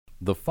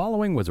The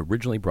following was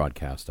originally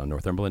broadcast on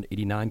Northumberland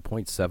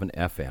 89.7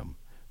 FM.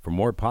 For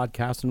more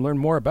podcasts and learn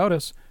more about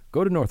us,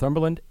 go to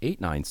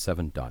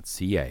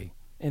northumberland897.ca.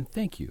 And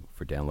thank you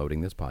for downloading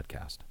this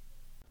podcast.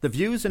 The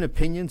views and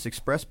opinions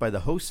expressed by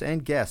the hosts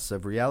and guests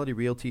of Reality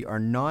Realty are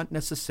not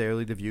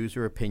necessarily the views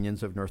or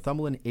opinions of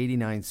Northumberland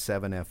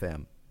 89.7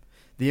 FM.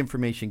 The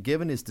information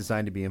given is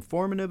designed to be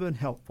informative and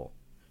helpful.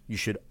 You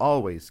should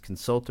always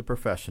consult a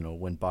professional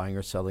when buying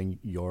or selling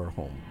your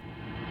home.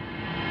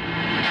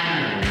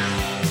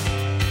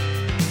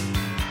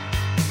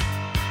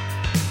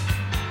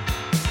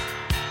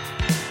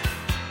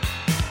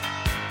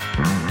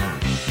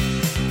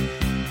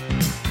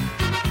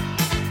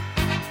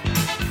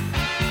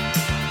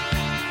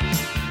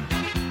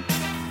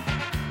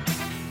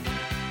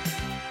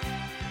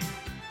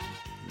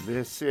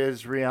 This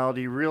is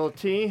Reality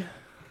Realty,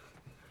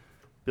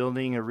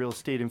 building a real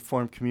estate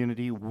informed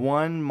community,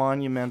 one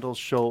monumental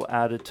show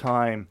at a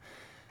time.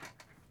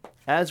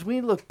 As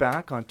we look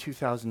back on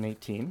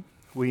 2018,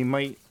 we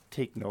might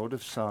take note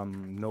of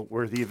some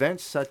noteworthy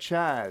events such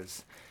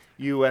as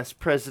U.S.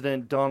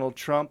 President Donald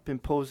Trump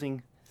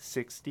imposing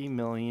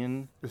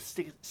 $60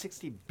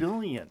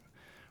 billion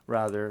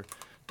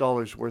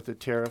dollars worth of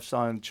tariffs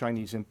on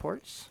Chinese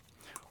imports.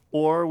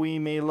 Or we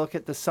may look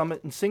at the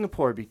summit in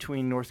Singapore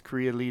between North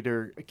Korea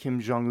leader Kim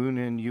Jong-un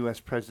and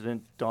U.S.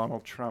 President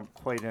Donald Trump.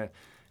 Quite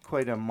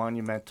a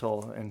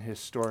monumental and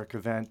historic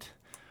event.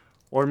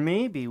 Or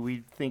maybe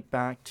we think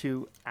back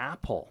to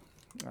Apple,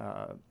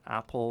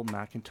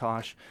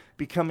 Macintosh,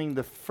 becoming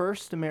the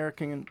first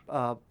American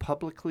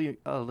publicly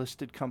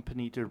listed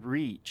company to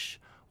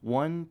reach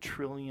 $1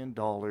 trillion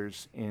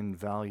in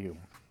value.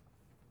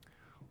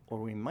 Or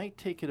we might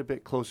take it a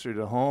bit closer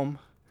to home,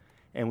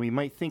 and we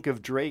might think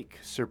of Drake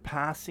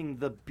surpassing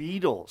the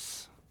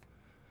Beatles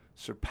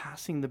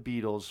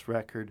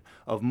record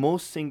of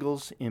most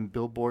singles in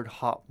Billboard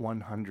Hot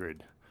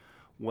 100.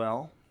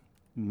 Well,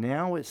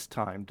 now it's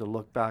time to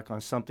look back on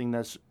something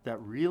that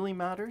really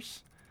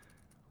matters.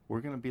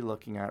 We're going to be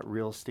looking at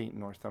real estate in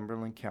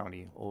Northumberland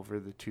County over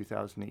the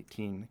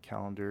 2018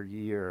 calendar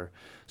year.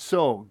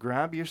 So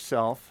grab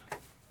yourself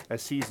a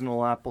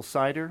seasonal apple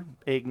cider,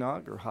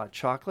 eggnog, or hot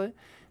chocolate,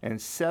 and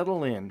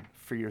settle in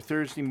for your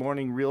Thursday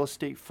morning real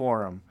estate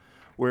forum,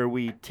 where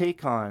we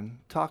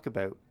talk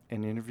about,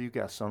 and interview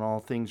guests on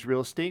all things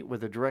real estate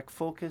with a direct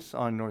focus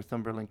on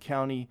Northumberland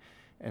County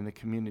and the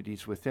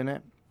communities within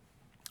it.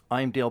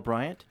 I'm Dale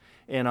Bryant,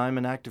 and I'm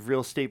an active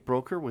real estate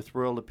broker with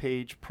Royal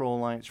LePage Pro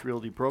Alliance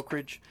Realty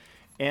Brokerage,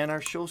 and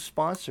our show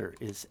sponsor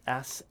is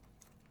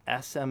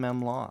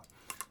SMM Law.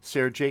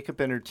 Sarah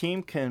Jacob and her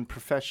team can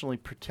professionally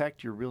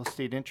protect your real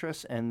estate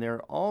interests, and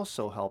they're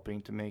also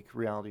helping to make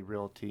Reality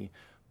Realty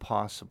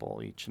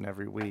possible each and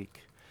every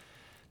week.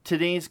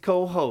 Today's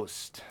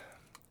co-host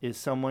is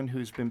someone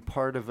who's been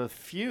part of a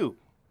few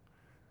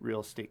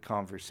real estate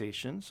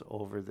conversations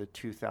over the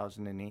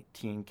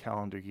 2018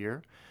 calendar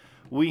year.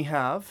 We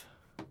have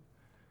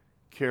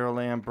Carol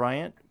Ann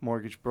Bryant,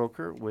 mortgage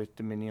broker with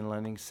Dominion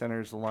Lending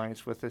Centers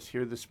Alliance, with us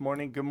here this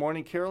morning. Good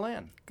morning, Carol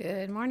Ann.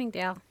 Good morning,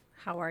 Dale.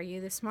 How are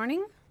you this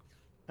morning?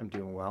 I'm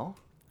doing well.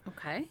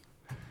 Okay.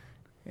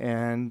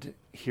 And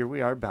here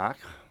we are back.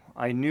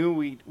 I knew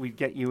we'd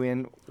get you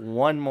in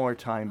one more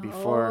time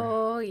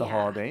before the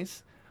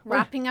holidays.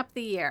 Wrapping up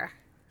the year.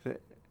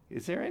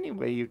 Is there any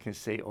way you can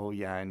say, oh,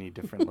 yeah, any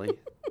differently?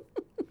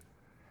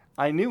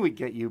 I knew we'd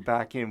get you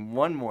back in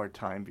one more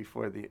time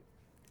before the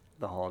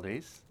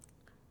holidays.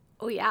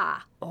 Oh, yeah.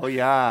 Oh,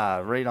 yeah,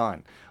 right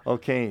on.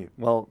 Okay,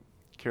 well,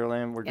 Carol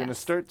Ann, we're going to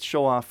start the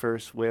show off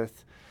first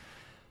with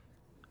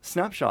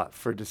Snapshot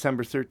for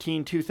December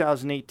 13,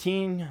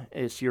 2018.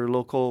 It's your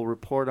local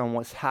report on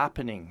what's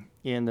happening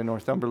in the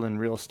Northumberland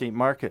real estate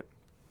market.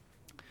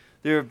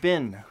 There have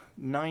been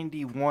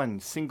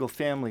 91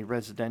 single-family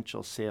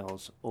residential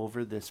sales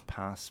over this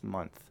past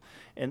month,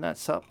 and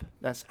that's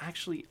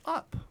actually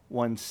up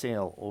one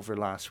sale over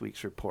last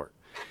week's report.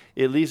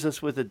 It leaves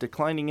us with a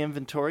declining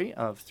inventory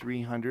of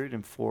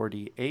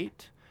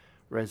 348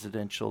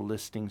 residential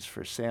listings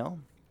for sale.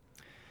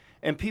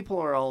 And people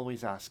are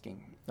always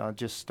asking, I'll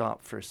just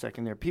stop for a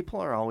second there. People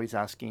are always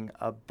asking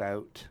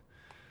about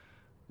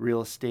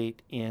real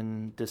estate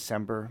in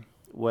December,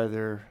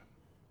 whether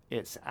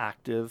it's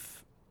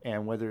active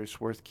and whether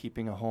it's worth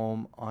keeping a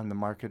home on the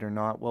market or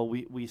not. Well,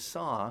 we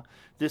saw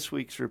this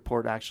week's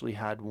report actually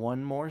had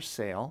one more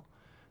sale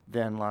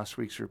than last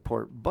week's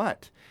report.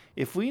 But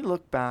if we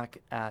look back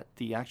at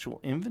the actual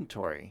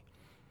inventory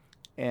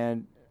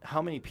and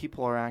how many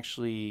people are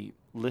actually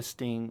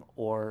listing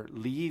or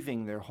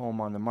leaving their home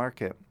on the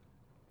market,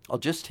 I'll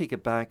just take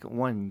it back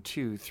 1,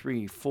 2,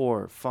 3,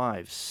 4,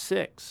 5,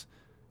 6.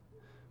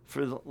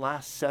 For the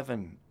last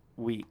 7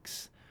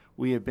 weeks,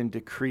 we have been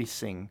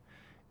decreasing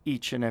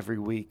each and every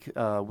week.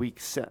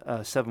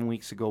 7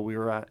 weeks ago, we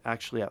were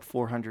actually at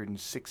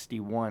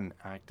 461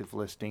 active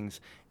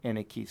listings, and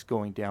it keeps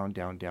going down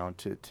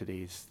to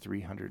today's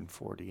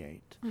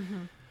 348. Mm-hmm.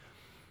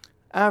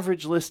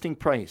 Average listing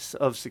price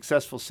of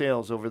successful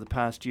sales over the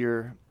past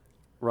year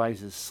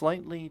rises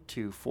slightly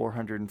to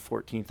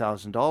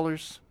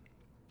 $414,000.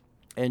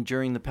 And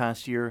during the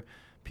past year,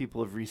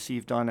 people have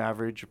received on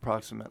average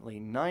approximately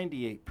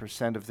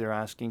 98% of their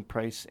asking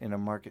price in a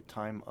market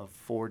time of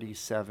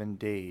 47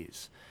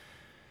 days.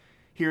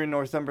 Here in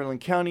Northumberland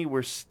County,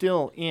 we're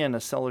still in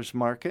a seller's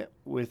market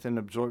with an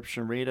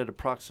absorption rate at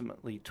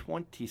approximately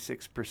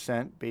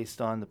 26% based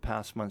on the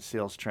past month's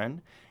sales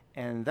trend.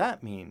 And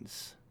that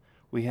means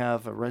we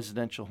have a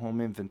residential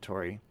home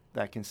inventory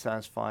that can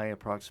satisfy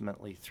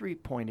approximately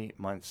 3.8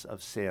 months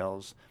of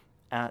sales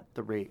at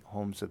the rate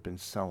homes have been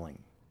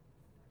selling.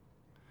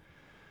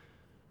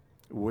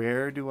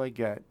 Where do I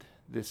get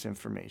this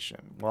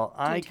information? Well,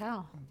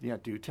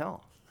 do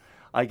tell.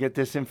 I get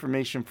this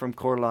information from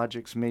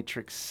CoreLogic's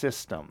Matrix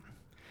system.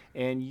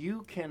 And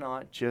you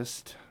cannot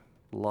just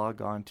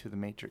log on to the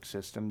Matrix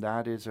system.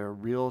 That is a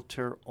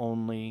realtor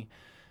only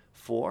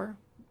for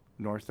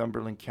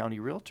Northumberland County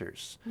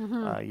Realtors.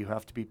 You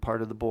have to be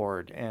part of the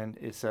board, and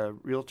it's a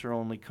realtor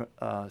only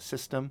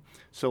system.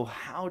 So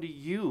how do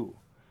you,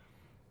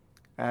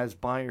 as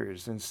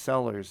buyers and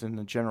sellers and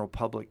the general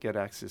public, get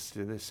access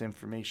to this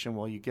information?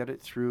 Well, you get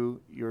it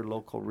through your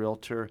local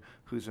realtor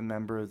who's a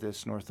member of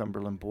this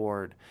Northumberland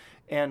board.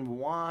 And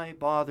why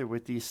bother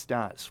with these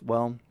stats?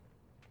 Well,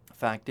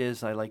 fact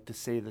is, I like to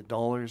say the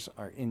dollars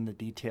are in the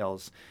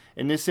details.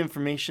 And this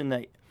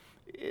information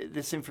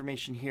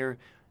here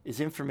is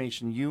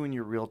information you and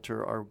your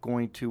realtor are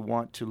going to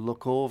want to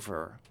look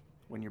over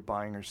when you're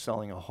buying or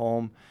selling a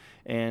home.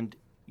 And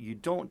you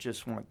don't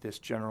just want this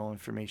general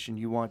information.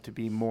 You want to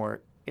be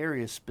more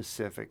area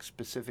specific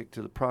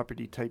to the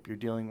property type you're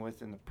dealing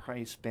with and the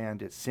price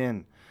band it's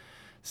in.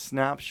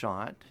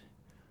 Snapshot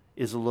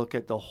is a look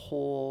at the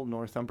whole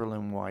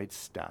Northumberland-wide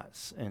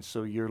stats. And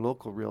so your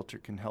local realtor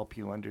can help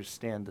you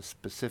understand the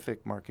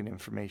specific market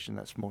information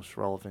that's most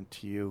relevant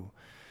to you.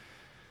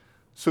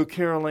 So,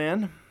 Carol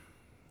Ann.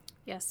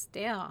 Yes,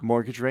 Dale.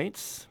 Mortgage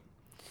rates.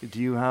 Do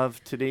you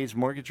have today's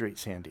mortgage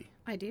rates handy?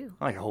 I do.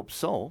 I hope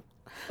so.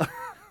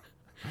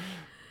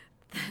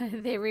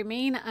 They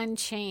remain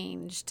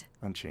unchanged.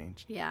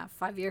 Unchanged. Yeah,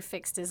 5-year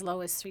fixed as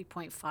low as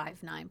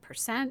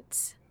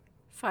 3.59%.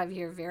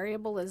 5-year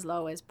variable as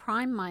low as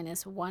prime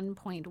minus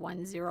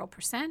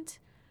 1.10%.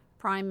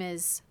 Prime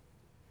is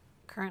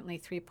currently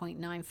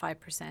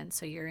 3.95%,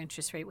 so your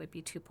interest rate would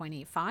be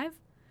 2.85.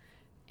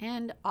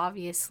 And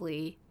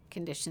obviously,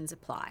 conditions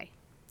apply.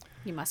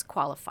 You must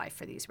qualify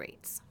for these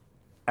rates.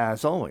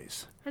 As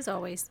always. As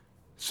always.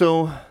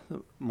 So,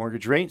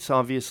 mortgage rates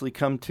obviously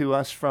come to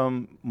us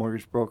from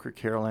mortgage broker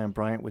Carol Ann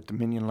Bryant with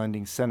Dominion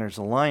Lending Centers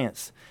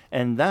Alliance.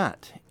 And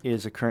that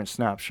is a current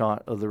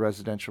snapshot of the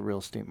residential real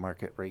estate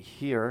market right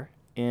here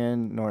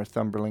in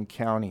Northumberland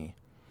County.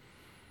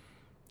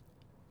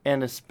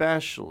 And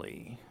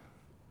especially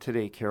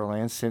today, Carol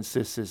Ann, since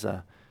this is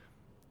a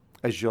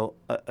show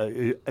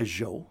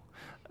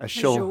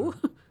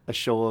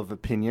of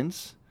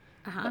opinions.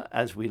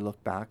 As we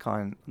look back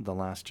on the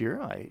last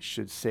year, I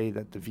should say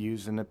that the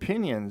views and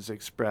opinions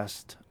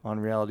expressed on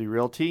Reality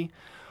Realty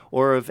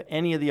or of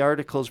any of the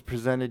articles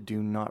presented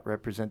do not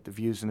represent the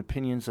views and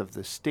opinions of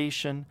the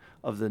station,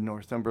 of the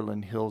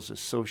Northumberland Hills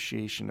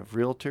Association of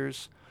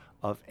Realtors,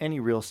 of any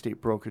real estate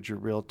brokerage or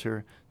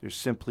realtor. There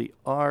simply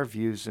are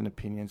views and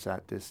opinions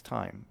at this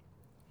time.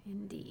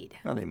 Indeed.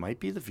 Now, they might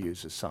be the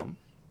views of some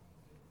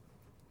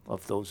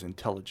of those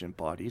intelligent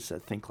bodies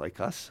that think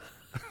like us.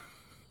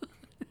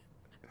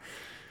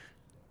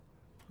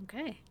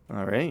 Okay.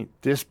 All right.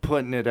 Just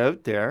putting it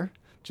out there.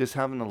 Just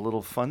having a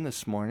little fun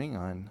this morning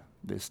on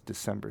this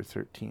December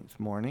 13th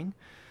morning.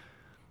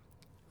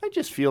 I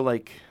just feel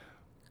like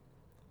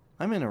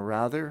I'm in a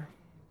rather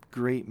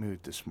great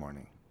mood this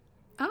morning.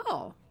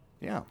 Oh.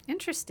 Yeah.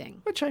 Interesting.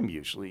 Which I'm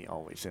usually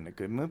always in a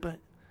good mood, but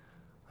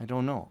I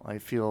don't know. I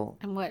feel...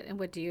 And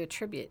what do you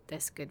attribute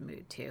this good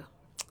mood to?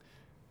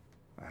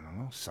 I don't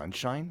know.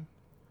 Sunshine?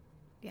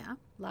 Yeah.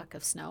 Lack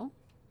of snow?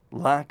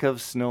 Lack of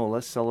snow.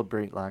 Let's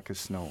celebrate lack of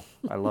snow.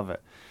 I love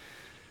it.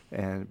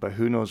 But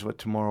who knows what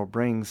tomorrow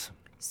brings?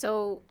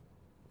 So,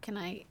 can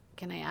I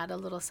add a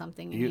little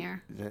something in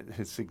here?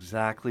 That's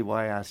exactly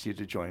why I asked you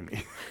to join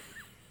me.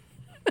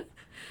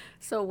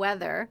 So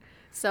weather.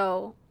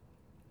 So,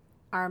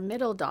 our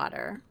middle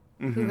daughter,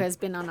 who has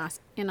been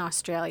in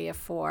Australia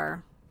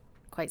for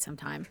quite some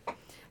time,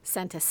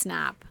 sent a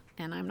snap.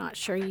 And I'm not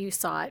sure you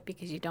saw it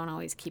because you don't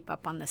always keep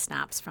up on the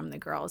snaps from the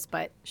girls.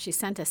 But she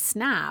sent a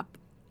snap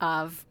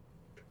of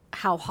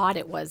how hot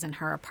it was in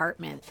her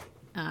apartment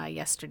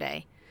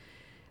yesterday.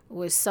 It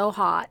was so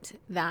hot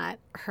that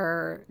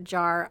her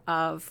jar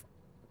of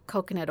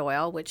coconut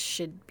oil, which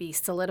should be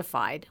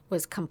solidified,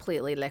 was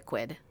completely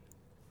liquid.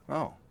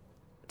 Oh.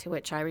 To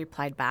which I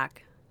replied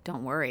back,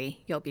 "Don't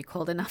worry, you'll be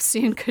cold enough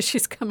soon because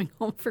she's coming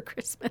home for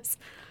Christmas."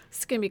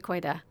 It's going to be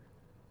quite a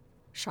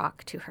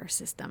shock to her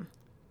system.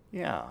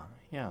 Yeah,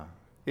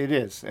 it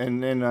is.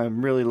 And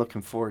I'm really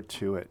looking forward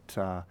to it.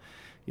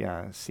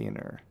 Seeing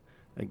her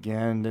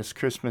again this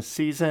Christmas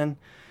season.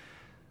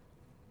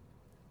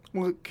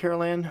 Well,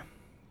 Carol Ann,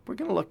 we're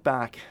going to look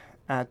back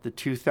at the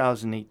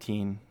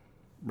 2018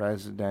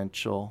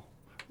 residential,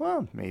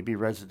 well, maybe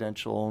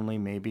residential only,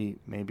 maybe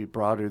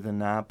broader than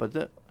that, but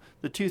the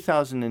the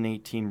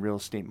 2018 real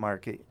estate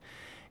market.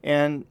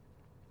 And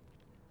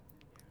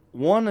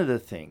one of the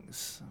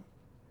things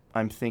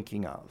I'm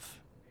thinking of,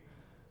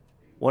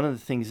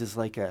 is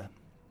like a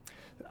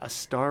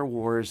Star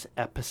Wars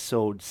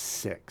Episode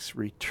 6,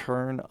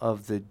 Return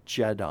of the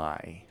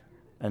Jedi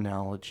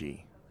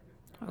analogy.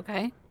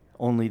 Okay.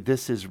 Only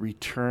this is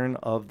Return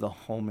of the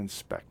Home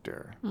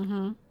Inspector.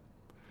 Mm-hmm.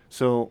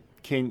 So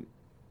can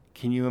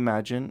you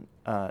imagine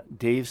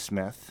Dave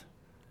Smith,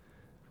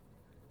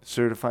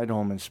 certified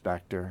home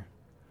inspector,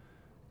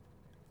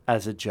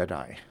 as a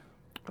Jedi,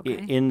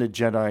 Okay. in the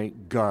Jedi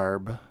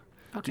garb?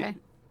 Okay.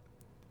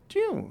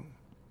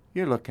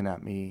 You're looking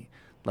at me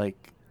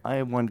like,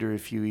 I wonder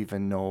if you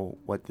even know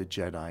what the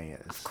Jedi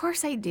is. Of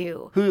course I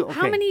do. Okay.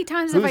 How many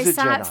times have I Who's a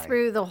sat Jedi?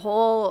 through the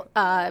whole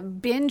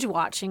binge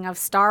watching of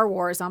Star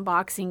Wars on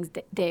Boxing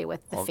Day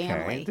with the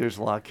family? There's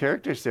a lot of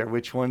characters there.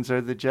 Which ones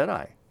are the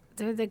Jedi?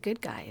 They're the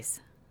good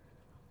guys.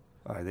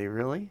 Are they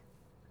really?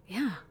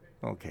 Yeah.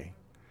 Okay.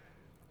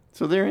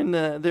 So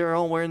they're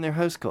all wearing their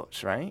house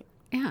coats, right?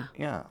 Yeah.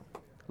 Yeah.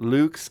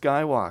 Luke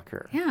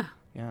Skywalker. Yeah.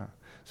 Yeah.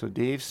 So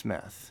Dave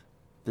Smith,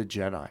 the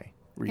Jedi.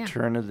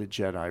 Return of the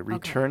Jedi.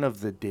 Return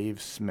of the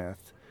Dave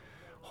Smith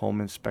home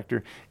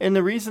inspector. And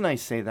the reason I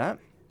say that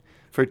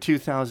for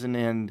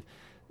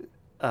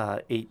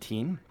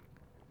 2018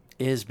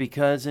 is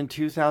because in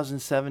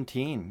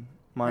 2017,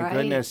 my Right.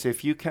 goodness,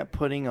 if you kept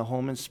putting a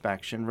home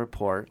inspection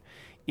report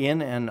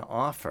in an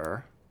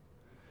offer,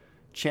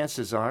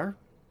 chances are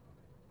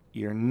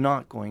you're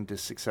not going to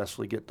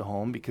successfully get the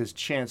home, because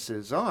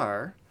chances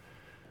are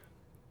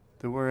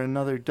there were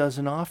another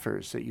dozen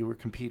offers that you were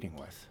competing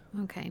with.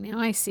 Okay. Now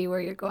I see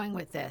where you're going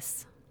with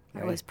this. I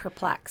Right. was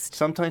perplexed.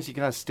 Sometimes you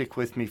got to stick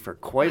with me for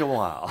quite a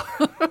while.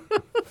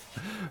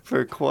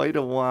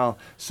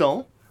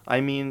 So,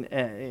 I mean,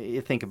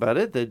 you think about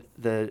it, the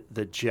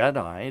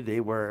Jedi, they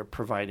were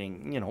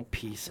providing,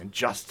 peace and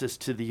justice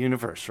to the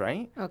universe,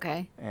 right?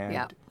 Okay. And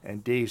Yeah.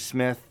 and Dave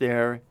Smith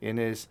there in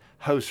his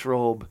house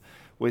robe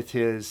with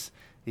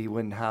he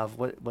wouldn't have,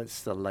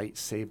 what's the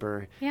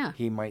lightsaber? Yeah.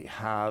 He might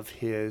have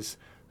his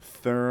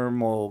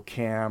thermal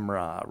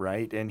camera,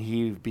 right? And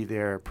he'd be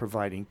there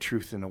providing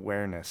truth and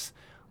awareness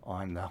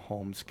on the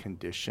home's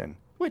condition,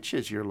 which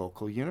is your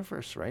local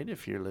universe, right?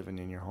 If you're living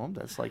in your home,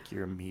 that's like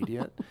your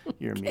immediate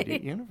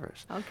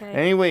universe. Okay.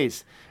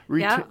 Anyways,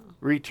 Yeah.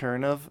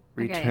 return of the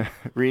home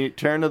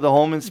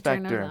Return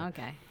inspector.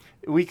 okay.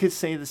 We could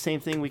say the same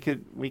thing. We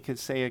could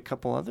say a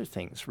couple other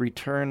things.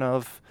 Return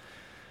of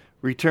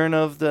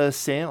the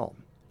sale,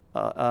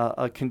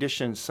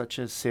 conditions such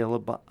as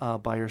sale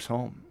of buyer's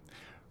home.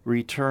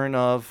 Return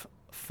of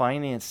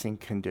financing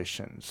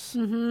conditions.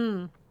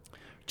 Mm-hmm.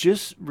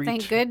 Just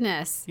Thank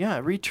goodness. Yeah,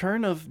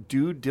 return of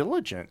due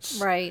diligence.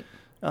 Right.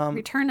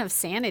 Return of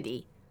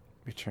sanity.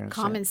 Return of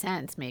Common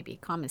sense, maybe.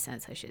 Common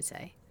sense, I should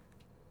say.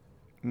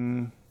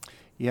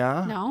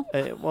 Yeah. No?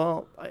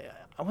 Well,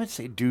 I would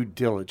say due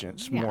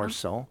diligence more Yeah.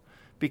 so,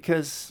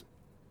 because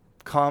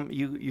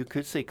you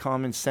could say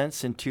common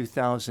sense in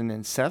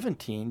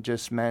 2017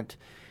 just meant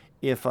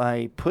if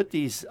I put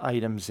these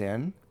items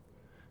in,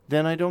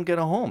 then I don't get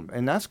a home,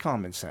 and that's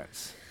common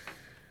sense.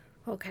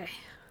 Okay.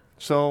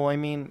 So, I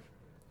mean,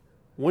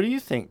 what do you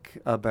think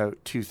about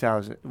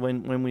 2000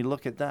 when we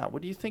look at that?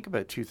 What do you think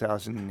about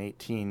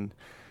 2018,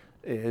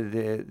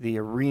 the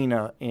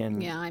arena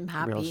in Yeah, I'm real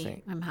happy.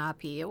 estate? I'm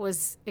happy. It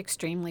was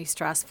extremely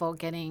stressful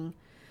getting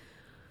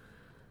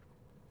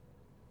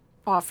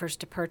offers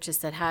to purchase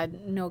that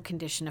had no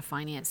condition of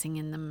financing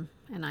in them,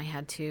 and I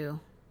had to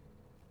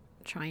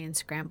try and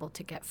scramble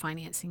to get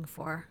financing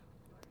for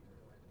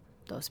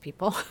those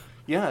people.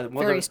 Yeah,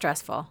 well, Very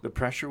stressful. the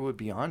pressure would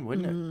be on,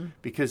 wouldn't it?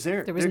 Because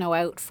There was no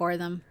out for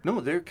them.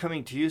 they're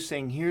coming to you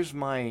saying, here's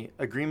my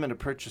agreement of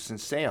purchase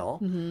and sale,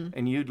 Mm-hmm.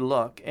 and you'd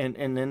look, and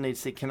then they'd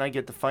say, can I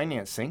get the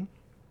financing,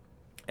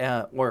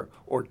 or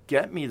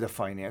get me the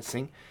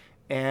financing,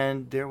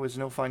 and there was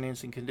no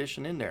financing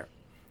condition in there.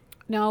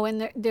 No,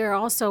 and there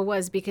also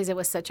was, because it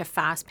was such a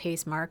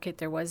fast-paced market,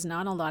 there was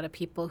not a lot of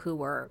people who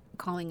were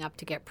calling up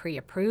to get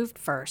pre-approved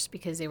first,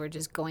 because they were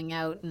just going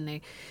out and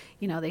they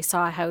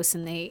saw a house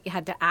and they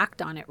had to act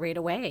on it right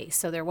away.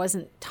 So there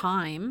wasn't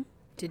time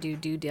to do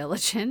due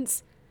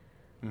diligence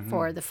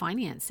for the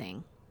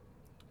financing.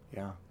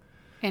 Yeah.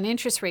 And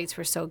interest rates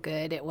were so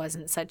good, it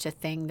wasn't such a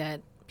thing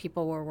that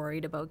people were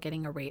worried about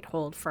getting a rate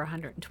hold for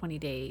 120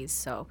 days.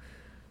 So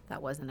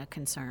that wasn't a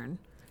concern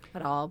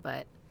at all,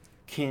 but...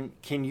 Can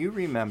you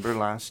remember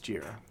last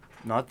year?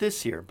 Not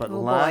this year, but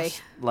Oh, boy.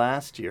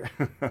 last year.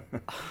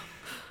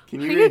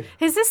 Can you?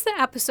 Is this the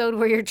episode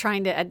where you're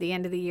trying to, at the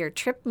end of the year,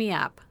 trip me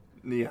up?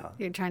 Yeah.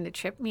 You're trying to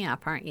trip me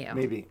up, aren't you?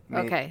 Maybe.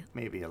 Okay.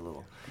 Maybe a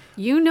little.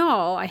 You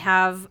know I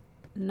have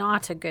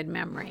not a good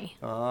memory.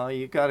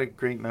 You got a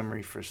great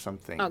memory for some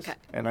things. Okay.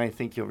 And I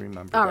think you'll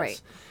remember All this.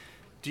 right.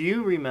 Do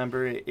you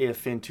remember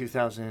if in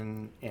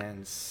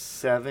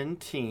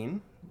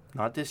 2017,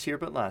 not this year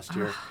but last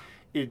year,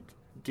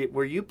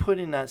 were you put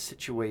in that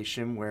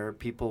situation where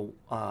people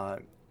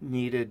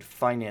needed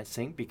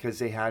financing because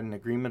they had an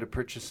agreement of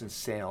purchase and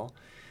sale,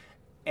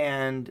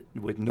 and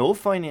with no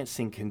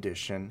financing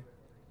condition,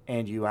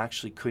 and you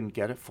actually couldn't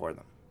get it for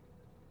them?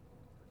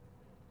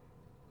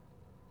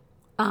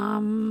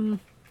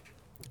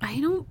 I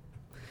don't.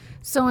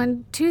 So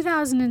in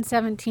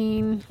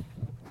 2017,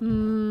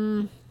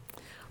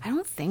 I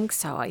don't think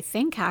so. I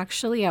think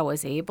actually I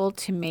was able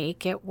to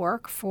make it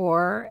work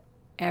for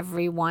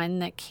everyone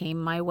that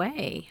came my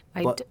way.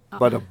 But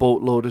a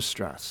boatload of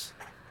stress.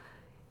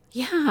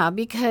 Yeah,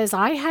 because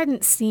I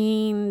hadn't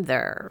seen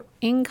their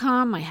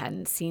income, I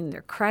hadn't seen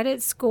their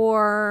credit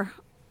score.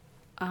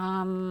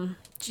 I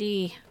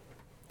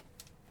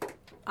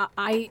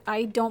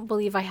don't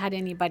believe I had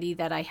anybody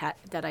that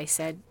I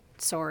said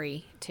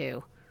sorry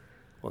to.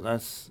 Well,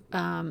 that's We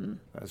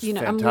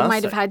fantastic.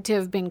 might have had to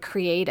have been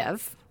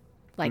creative,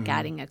 like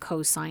adding a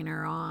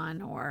co-signer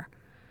on, or,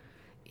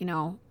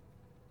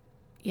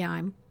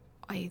 I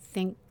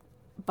think,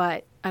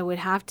 but I would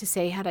have to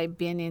say, had I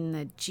been in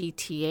the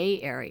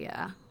GTA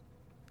area,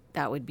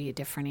 that would be a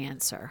different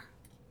answer.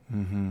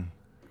 Mm-hmm.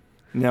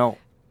 No.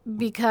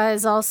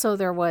 Because also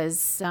there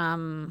was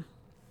the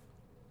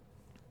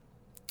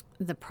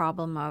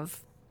problem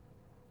of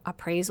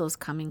appraisals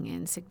coming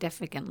in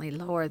significantly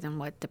lower than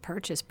what the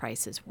purchase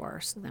prices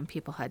were. So then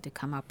people had to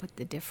come up with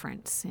the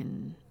difference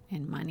in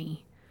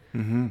money.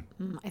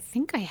 Mm-hmm. I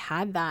think I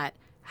had that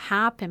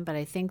happen, but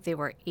I think they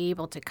were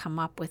able to come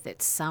up with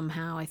it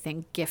somehow. I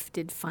think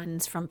gifted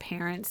funds from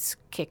parents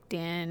kicked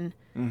in.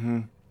 Mm-hmm.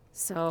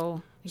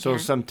 So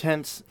some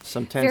tense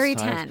very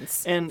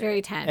times. tense,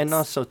 very tense, and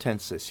not so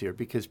tense this year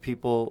because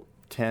people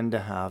tend to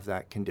have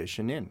that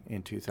condition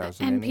in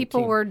 2018. And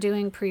people were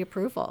doing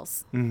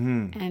pre-approvals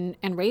mm-hmm.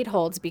 and rate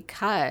holds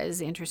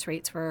because interest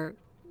rates were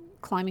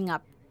climbing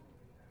up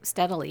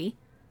steadily.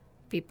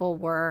 People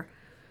were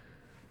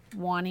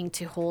wanting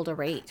to hold a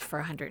rate for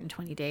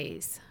 120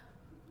 days.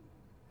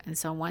 And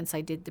so once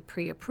I did the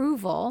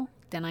pre-approval,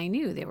 then I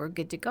knew they were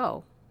good to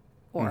go.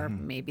 Or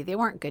maybe they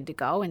weren't good to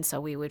go, and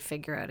so we would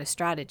figure out a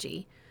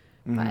strategy.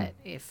 But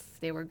if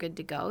they were good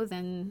to go,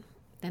 then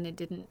it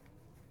didn't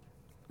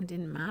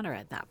matter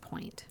at that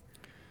point.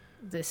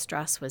 The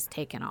stress was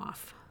taken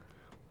off.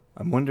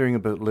 I'm wondering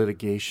about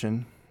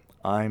litigation.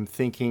 I'm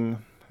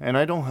thinking, and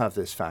I don't have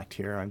this fact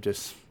here, I'm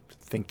just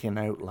thinking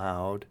out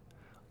loud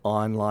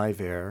on live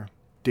air,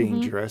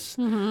 dangerous.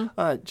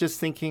 Just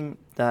thinking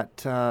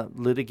that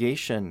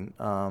litigation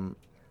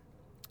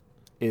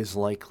is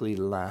likely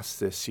less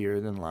this year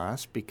than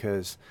last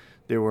because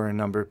there were a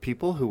number of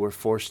people who were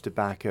forced to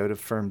back out of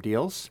firm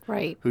deals,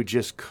 right? Who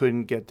just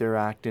couldn't get their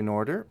act in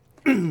order,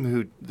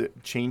 who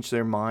changed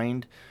their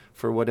mind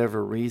for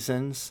whatever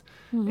reasons,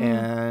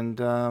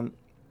 and I'm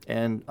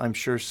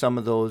sure some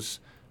of those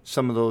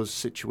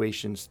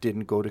situations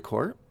didn't go to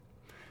court,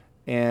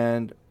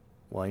 and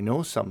well, I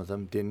know some of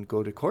them didn't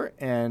go to court,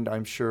 and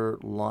I'm sure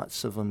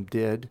lots of them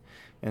did,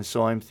 and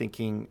so I'm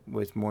thinking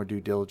with more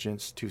due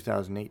diligence,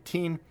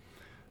 2018.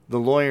 The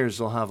lawyers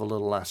will have a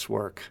little less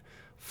work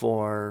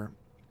for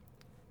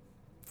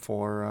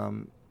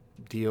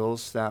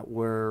deals that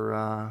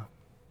were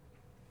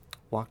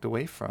walked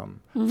away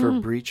from for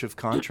breach of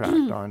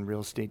contract on real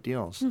estate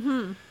deals.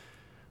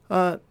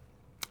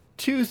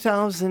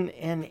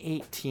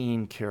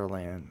 2018, Carol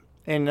Ann,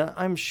 and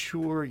I'm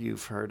sure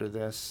you've heard of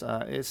this.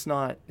 It's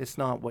not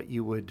what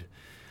you would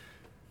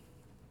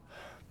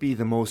be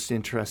the most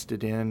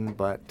interested in,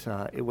 but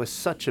it was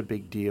such a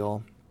big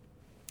deal.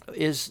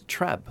 Is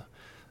TREB.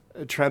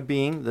 TREB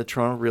being the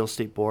Toronto Real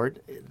Estate Board,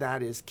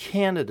 that is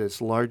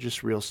Canada's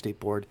largest real estate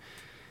board.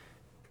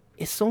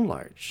 It's so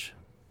large.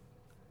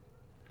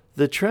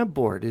 The TREB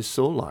board is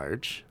so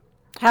large.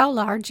 How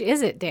large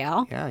is it,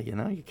 Dale? Yeah,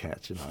 you're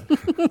catching on.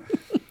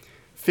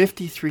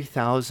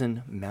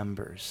 53,000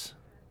 members.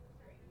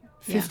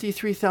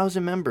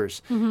 53,000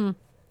 members. And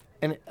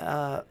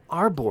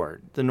our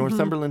board, the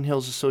Northumberland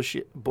Hills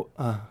Association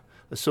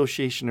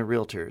of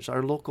Realtors,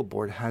 our local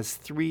board, has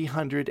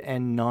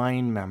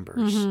 309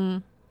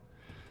 members.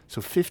 So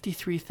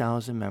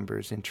 53,000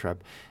 members in TREB.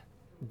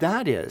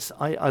 That is,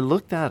 I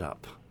looked that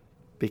up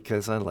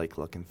because I like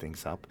looking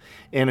things up.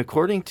 And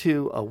according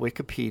to a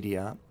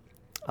Wikipedia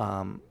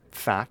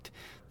fact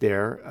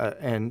there,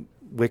 and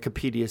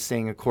Wikipedia is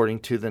saying according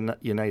to the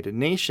United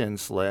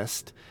Nations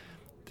list,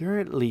 there are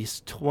at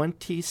least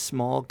 20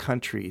 small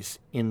countries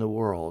in the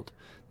world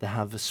that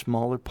have a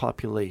smaller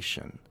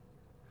population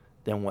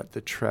than what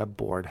the TREB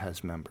board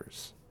has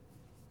members.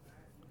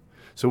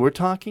 So we're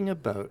talking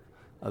about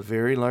a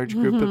very large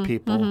group of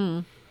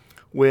people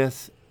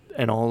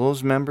and all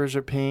those members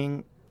are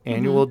paying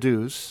annual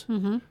dues.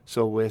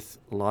 So with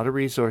a lot of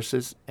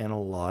resources and a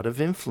lot of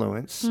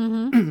influence.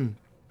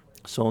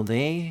 So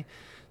they've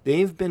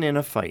been in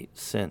a fight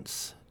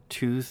since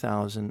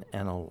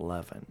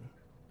 2011.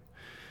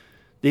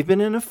 They've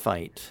been in a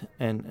fight,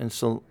 and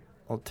so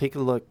I'll take a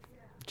look,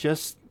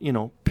 just,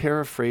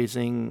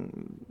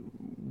 paraphrasing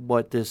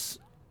what this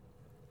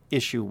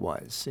issue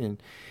was.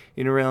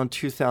 In around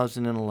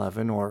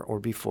 2011 or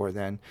before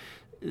then,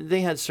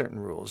 they had certain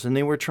rules, and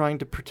they were trying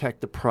to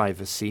protect the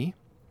privacy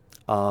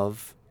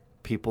of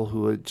people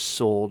who had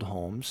sold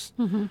homes.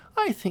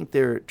 I think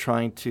they're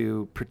trying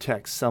to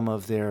protect some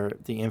of the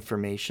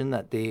information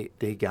that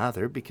they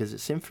gather, because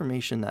it's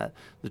information that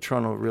the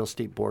Toronto Real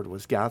Estate Board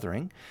was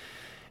gathering.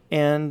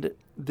 And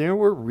there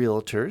were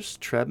realtors,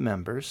 TREB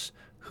members,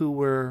 who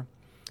were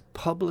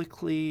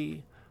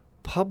publicly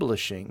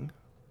publishing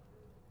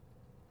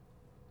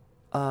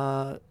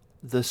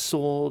the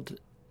sold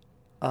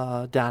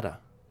data.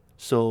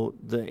 So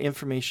the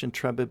information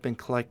TREB had been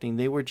collecting,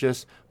 they were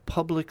just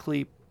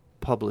publicly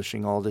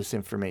publishing all this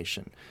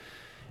information.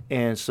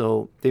 And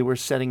so they were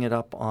setting it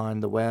up on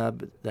the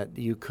web that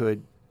you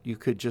could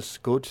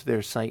just go to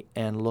their site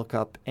and look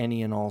up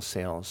any and all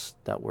sales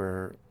that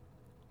were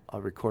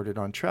recorded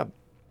on TREB.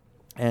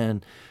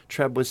 And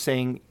TREB was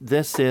saying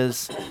this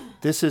is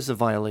a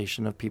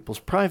violation of people's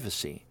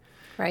privacy.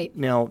 Right.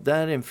 Now,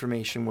 that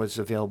information was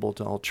available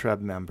to all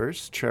TREB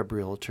members, TREB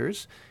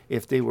realtors,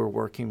 if they were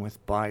working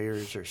with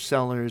buyers or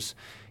sellers.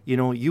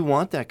 You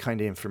want that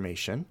kind of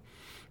information,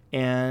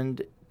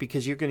 and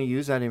because you're going to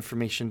use that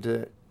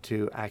information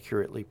to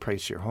accurately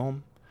price your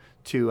home,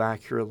 to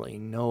accurately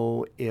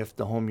know if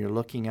the home you're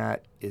looking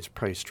at is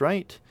priced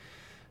right.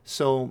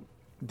 So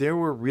there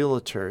were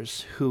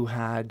realtors who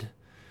had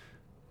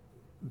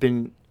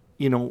been,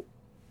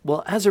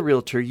 as a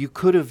realtor, you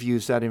could have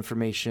used that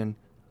information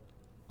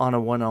on a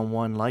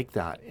one-on-one like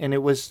that. And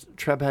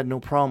TREB had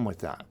no problem with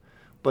that.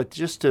 But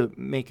just to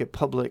make it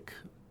public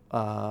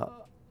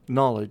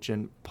knowledge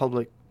and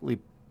publicly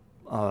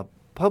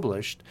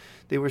published,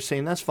 they were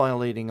saying that's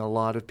violating a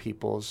lot of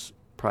people's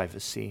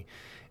privacy,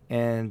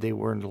 and they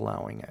weren't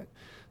allowing it.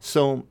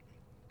 So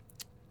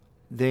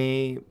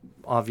they,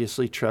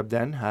 obviously, TREB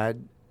then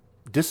had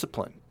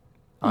discipline.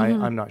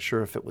 I'm not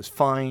sure if it was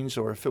fines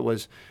or if it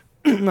was,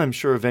 I'm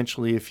sure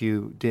eventually if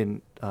you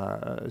didn't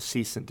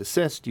cease and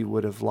desist, you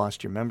would have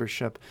lost your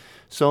membership.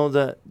 So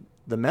the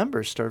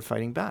members started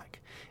fighting back,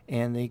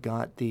 and they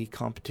got the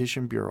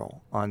Competition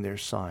Bureau on their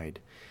side.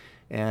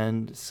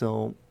 And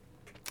so,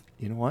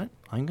 you know what?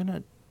 I'm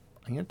gonna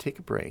take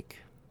a break,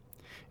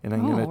 and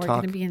I'm gonna talk.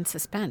 We're gonna be in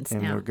suspense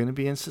and now. We're gonna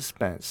be in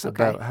suspense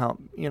Okay. about how,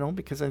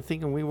 because I'm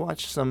thinking we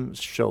watch some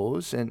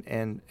shows and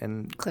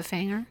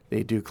Cliffhanger.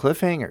 they do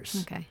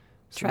cliffhangers. Okay.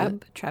 So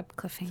TREB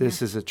cliffhanger.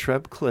 This is a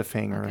TREB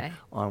cliffhanger Okay.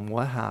 on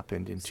what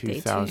happened in Stay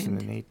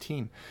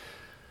 2018.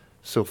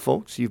 So,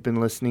 folks, you've been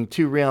listening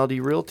to Reality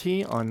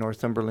Realty on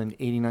Northumberland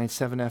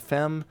 89.7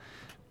 FM.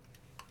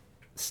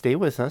 Stay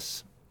with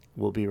us.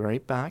 We'll be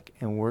right back,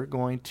 and we're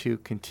going to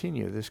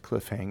continue this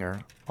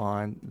cliffhanger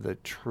on the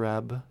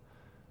TREB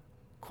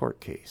court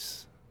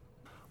case.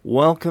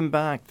 Welcome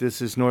back.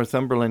 This is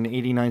Northumberland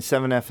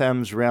 89.7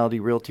 FM's Reality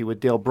Realty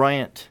with Dale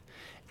Bryant.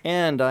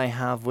 And I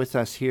have with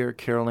us here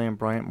Carol Ann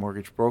Bryant,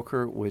 mortgage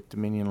broker with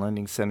Dominion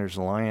Lending Centers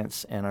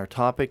Alliance. And our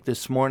topic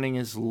this morning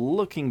is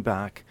looking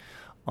back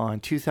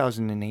on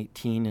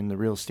 2018 in the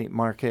real estate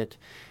market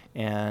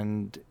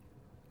and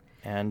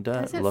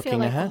Does it looking feel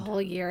like ahead. the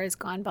whole year has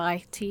gone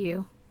by to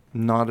you?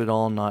 Not at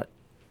all,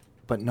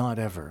 but not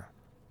ever.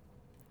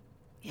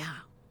 Yeah.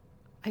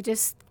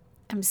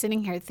 I'm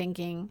sitting here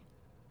thinking,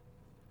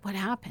 what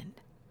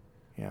happened?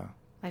 Yeah.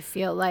 I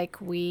feel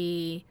like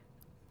we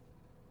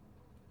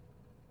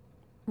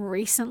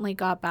recently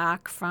got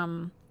back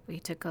we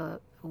took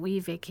a wee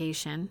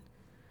vacation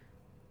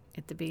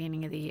at the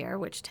beginning of the year,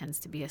 which tends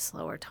to be a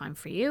slower time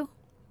for you.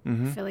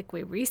 I feel like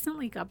we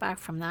recently got back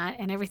from that,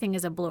 and everything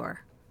is a blur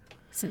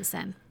since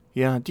then.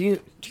 Yeah. Do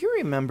you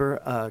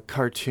remember a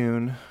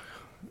cartoon,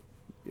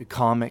 a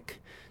comic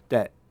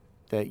that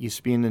used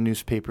to be in the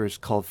newspapers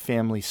called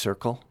Family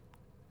Circle?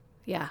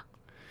 Yeah.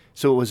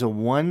 So it was a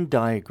one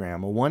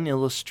diagram, a one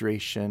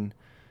illustration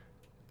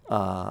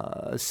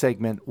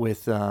segment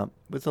with a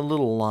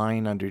little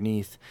line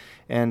underneath,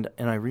 and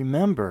I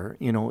remember,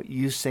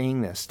 you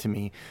saying this to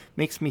me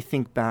makes me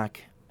think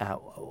back at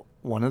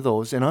one of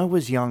those, and I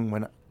was young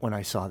when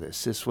I saw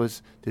this.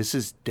 This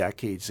is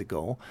decades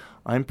ago.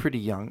 I'm pretty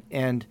young,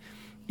 and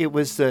it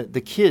was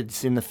the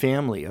kids in the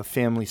family, a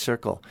family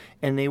circle,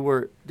 and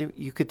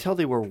you could tell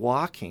they were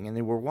walking, and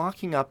they were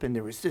walking up, and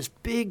there was this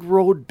big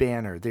road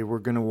banner they were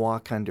going to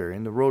walk under,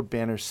 and the road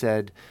banner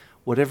said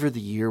whatever the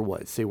year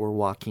was they were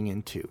walking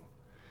into,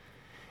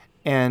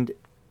 and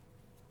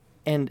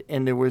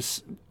there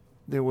was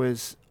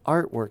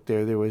artwork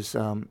there was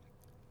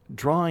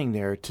drawing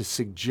there to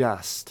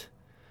suggest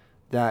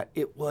that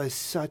it was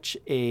such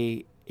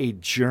a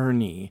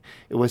journey.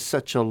 It was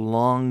such a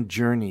long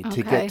journey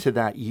to get to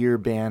that year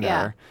banner.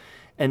 Yeah.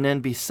 And then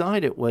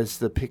beside it was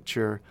the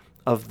picture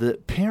of the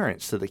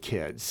parents of the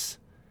kids.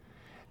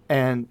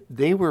 And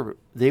they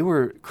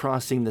were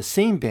crossing the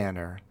same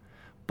banner,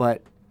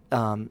 but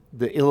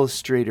the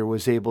illustrator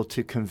was able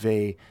to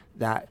convey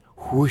that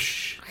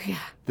whoosh. Yeah.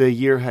 The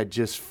year had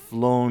just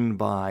flown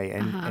by,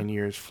 and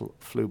years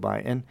flew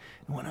by. And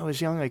when I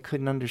was young, I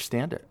couldn't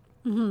understand it.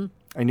 Mm-hmm.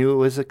 I knew it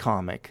was a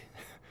comic.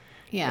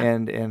 Yeah.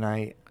 And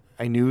I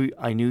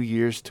knew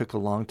years took a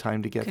long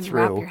time to get Couldn't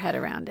through. wrap your head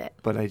around it.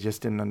 But I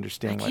just didn't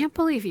understand I can't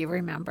believe you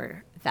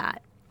remember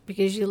that,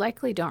 because you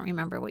likely don't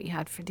remember what you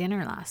had for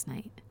dinner last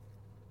night.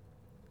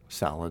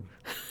 Salad.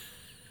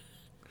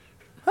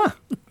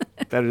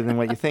 Better than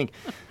what you think.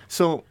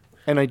 So,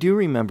 and I do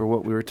remember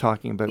what we were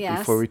talking about Yes.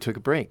 before we took a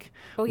break.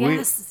 Oh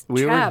yes,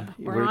 Treb.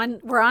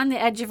 We're on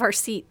the edge of our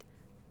seat.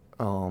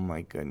 Oh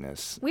my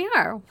goodness. We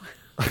are.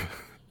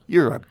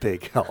 You're a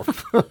big help.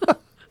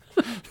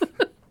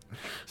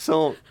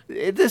 So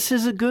this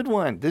is a good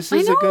one. This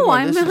is a good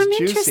one. This I'm is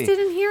juicy. interested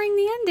in hearing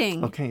the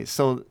ending. Okay,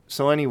 so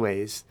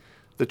anyways,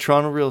 the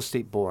Toronto Real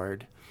Estate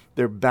Board,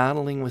 they're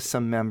battling with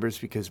some members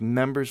because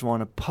members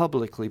want to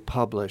publicly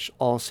publish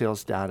all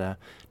sales data.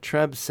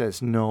 Treb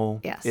says no,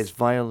 Yes. it's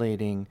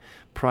violating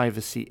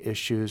privacy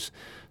issues.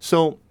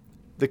 So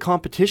the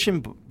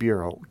Competition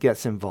Bureau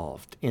gets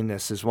involved in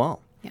this as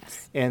well.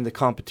 Yes. And the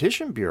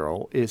Competition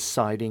Bureau is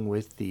siding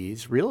with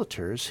these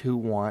realtors who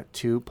want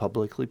to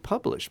publicly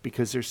publish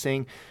because they're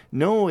saying,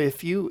 no,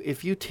 if you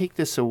take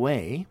this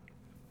away,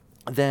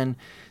 then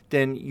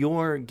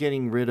you're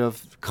getting rid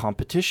of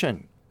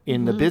competition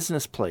in the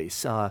business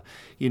place, and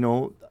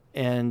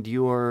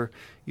you're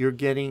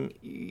getting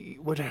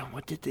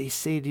what did they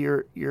say?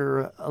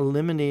 You're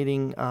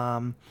eliminating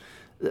a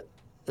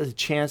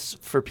chance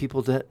for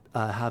people to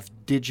have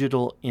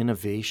digital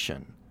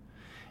innovation.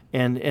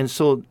 And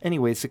so,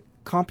 anyways, the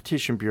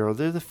Competition Bureau,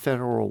 they're the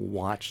federal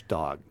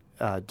watchdog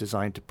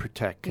designed to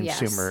protect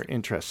consumer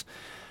interests,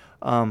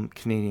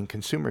 Canadian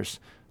consumers.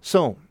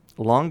 So,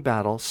 long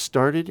battle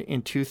started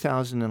in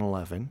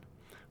 2011.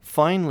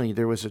 Finally,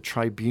 there was a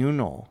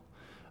tribunal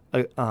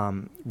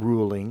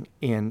ruling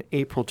in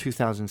April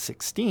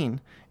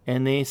 2016,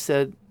 and they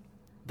said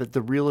that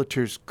the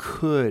realtors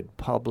could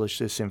publish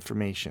this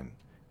information.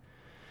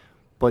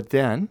 But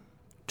then,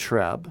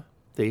 Treb,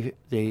 they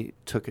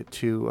took it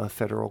to a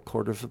federal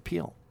court of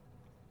appeal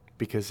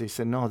because they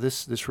said, no,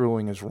 this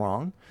ruling is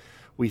wrong.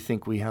 We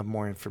think we have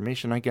more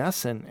information, I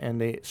guess.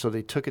 And they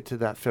took it to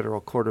that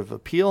federal court of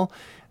appeal,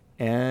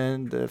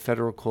 and the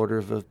federal court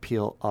of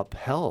appeal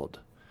upheld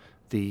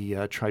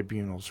the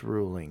tribunal's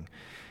ruling.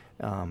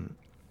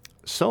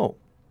 So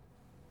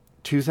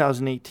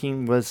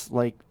 2018 was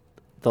like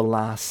the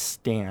last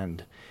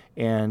stand,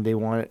 and they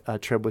wanted,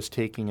 Treb was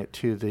taking it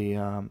to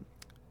the,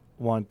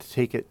 wanted to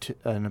take it to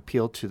an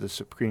appeal to the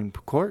Supreme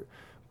Court,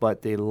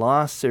 but they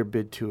lost their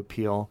bid to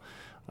appeal.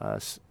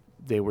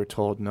 They were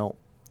told, no,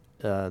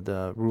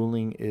 the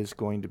ruling is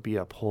going to be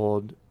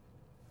upheld,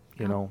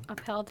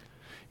 Upheld.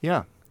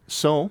 Yeah.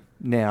 So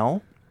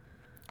now,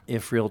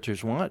 if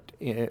realtors want,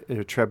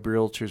 Treb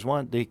realtors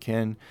want, they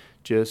can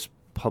just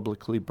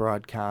publicly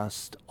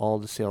broadcast all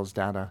the sales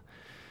data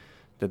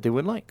that they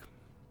would like.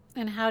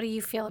 And how do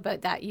you feel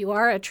about that? You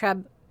are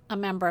a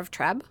member of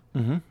Treb.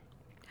 Mm-hmm.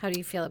 How do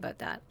you feel about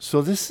that?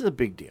 So this is a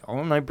big deal,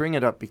 and I bring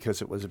it up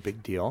because it was a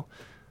big deal,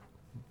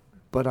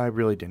 but I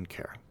really didn't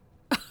care.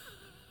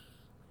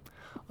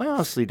 I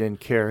honestly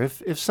didn't care.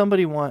 If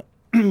somebody well,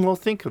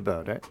 think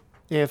about it.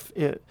 If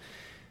it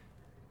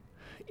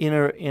in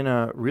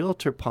a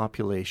realtor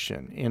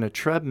population, in a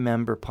Treb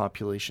member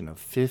population of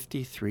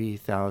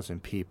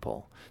 53,000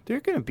 people, there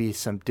are going to be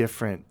some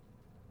different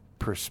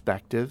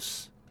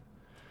perspectives.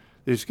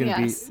 There's going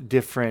to be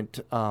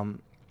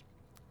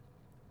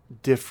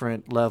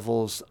different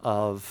levels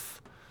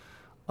of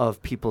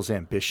people's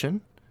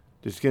ambition.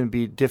 There's going to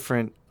be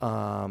different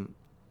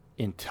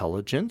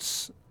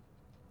intelligence,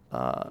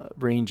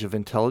 range of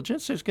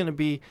intelligence. There's going to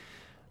be,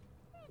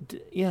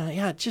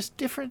 just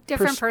different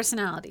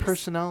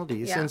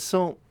personalities. Yeah. And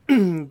so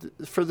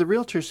for the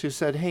realtors who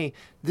said, hey,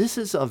 this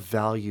is of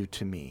value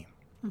to me.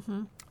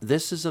 Mm-hmm.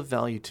 This is of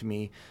value to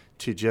me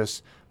to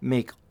just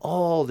make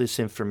all this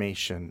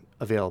information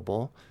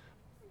available,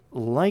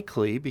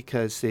 likely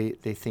because they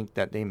think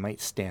that they might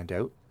stand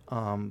out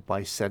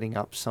by setting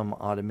up some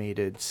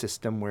automated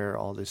system where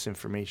all this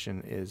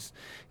information is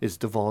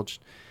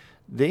divulged.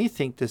 They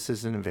think this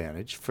is an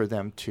advantage for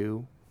them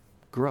to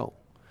grow.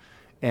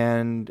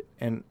 And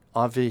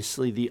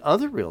obviously the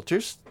other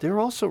realtors, they're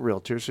also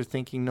realtors, are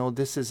thinking, no,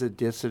 this is a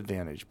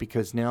disadvantage,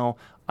 because now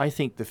I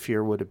think the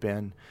fear would have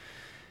been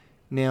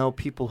now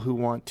people who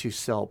want to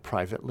sell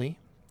privately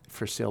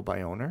for sale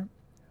by owner,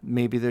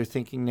 maybe they're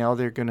thinking now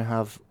they're going to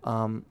have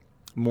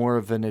more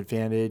of an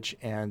advantage,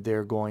 and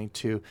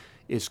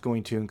it's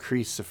going to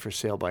increase the for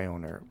sale by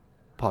owner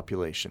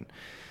population.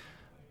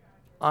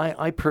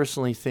 I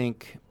personally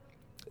think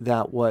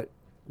that what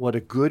a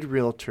good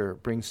realtor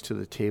brings to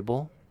the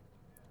table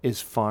is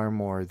far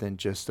more than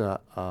just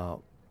a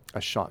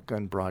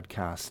shotgun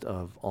broadcast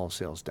of all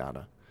sales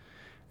data.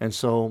 And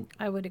so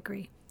I would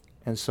agree.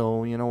 And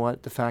so, you know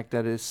what? The fact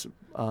that it's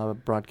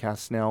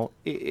broadcast now,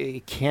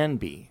 it can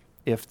be,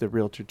 if the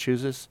realtor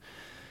chooses,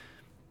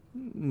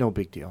 no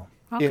big deal.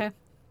 Okay.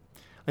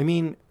 I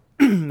mean,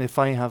 if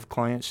I have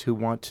clients who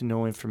want to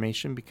know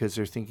information because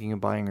they're thinking of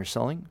buying or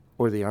selling,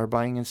 or they are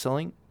buying and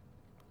selling,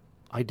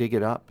 I dig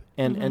it up.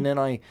 And then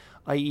I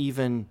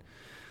even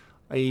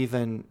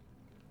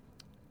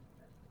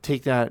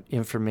take that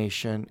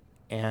information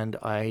and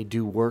I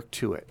do work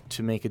to it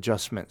to make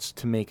adjustments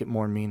to make it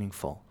more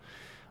meaningful.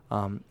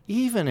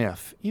 Even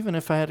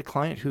if I had a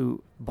client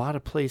who bought a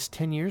place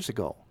 10 years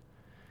ago,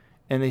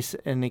 and they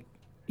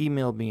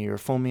emailed me or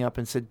phoned me up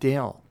and said,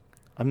 Dale,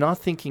 I'm not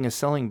thinking of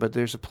selling, but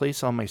there's a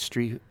place on my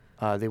street.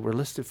 They were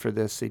listed for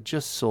this. They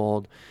just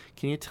sold.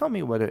 Can you tell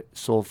me what it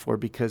sold for?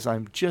 Because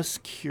I'm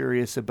just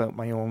curious about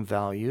my own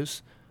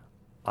values.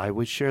 I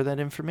would share that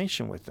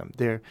information with them.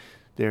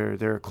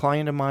 They're a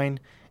client of mine,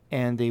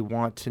 and they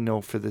want to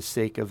know for the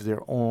sake of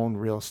their own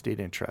real estate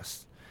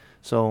interests.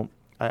 So,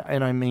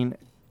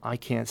 I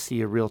can't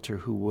see a realtor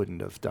who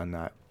wouldn't have done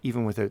that,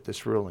 even without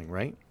this ruling,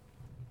 right?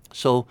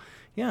 So,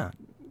 yeah,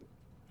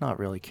 not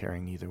really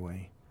caring either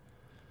way.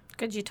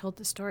 Good you told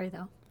the story,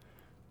 though.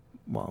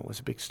 Well, it was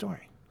a big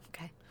story.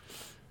 Okay.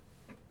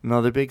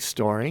 Another big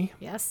story.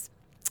 Yes.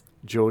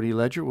 Jody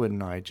Ledgerwood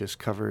and I just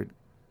covered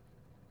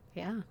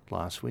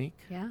last week.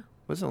 Yeah.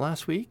 Was it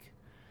last week?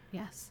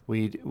 Yes.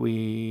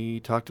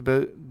 We talked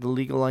about the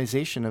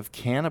legalization of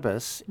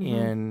cannabis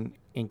in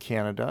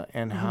Canada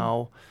and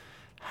how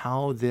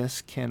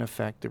this can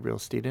affect the real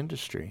estate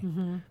industry.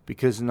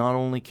 Because not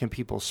only can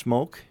people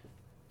smoke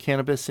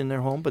cannabis in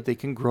their home, but they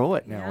can grow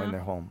it now in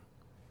their home.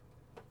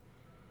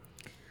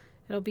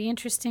 It'll be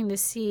interesting to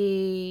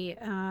see.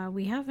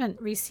 We haven't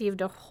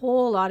received a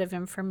whole lot of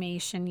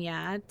information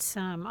yet,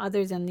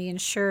 other than the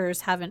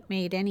insurers haven't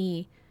made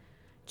any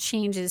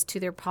changes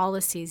to their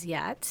policies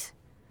yet.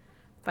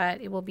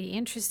 But it will be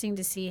interesting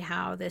to see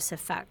how this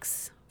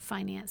affects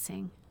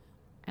financing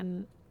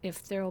and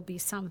if there will be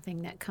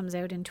something that comes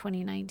out in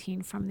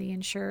 2019 from the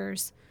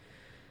insurers.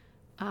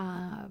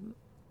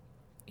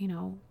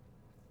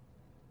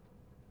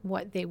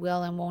 What they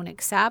will and won't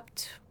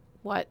accept,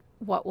 what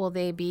will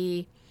they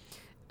be,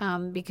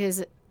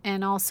 because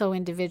also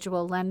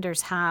individual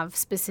lenders have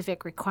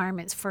specific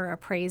requirements for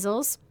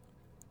appraisals.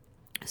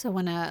 So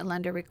when a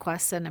lender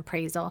requests an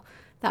appraisal,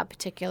 that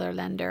particular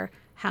lender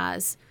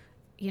has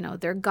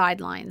their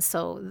guidelines.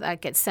 So that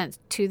gets sent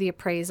to the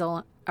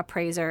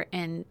appraiser,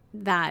 and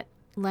that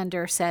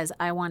lender says,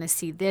 I want to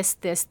see this,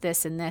 this,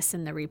 this, and this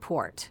in the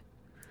report.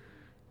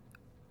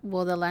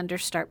 Will the lender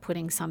start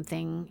putting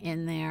something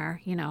in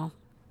there,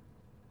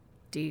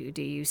 do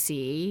you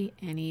see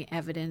any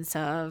evidence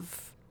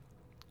of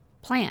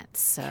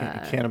plants?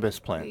 Cannabis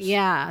plants.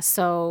 Yeah,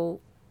 so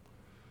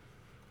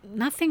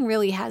nothing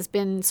really has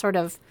been sort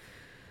of,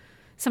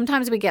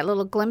 sometimes we get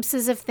little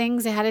glimpses of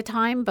things ahead of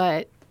time,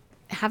 but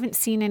haven't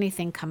seen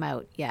anything come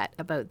out yet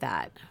about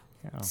that.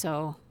 Yeah.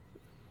 So,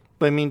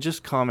 but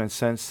just common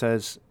sense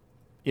says,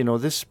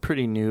 this is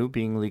pretty new,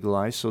 being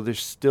legalized, so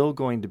there's still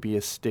going to be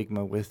a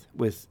stigma with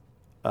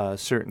a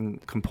certain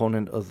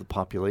component of the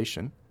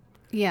population.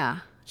 Yeah.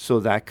 So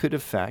that could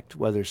affect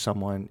whether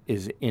someone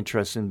is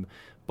interested in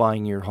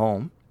buying your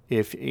home.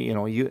 If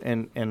you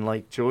and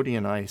like Jody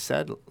and I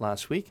said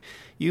last week,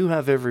 you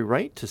have every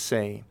right to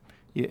say,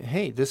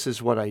 hey, this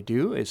is what I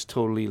do. It's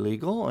totally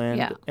legal,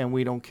 and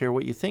we don't care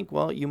what you think.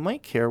 Well, you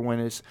might care when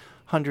it's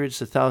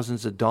hundreds of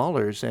thousands of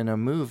dollars and a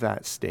move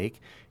at stake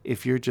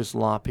if you're just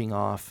lopping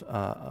off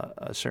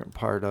a certain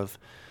part of,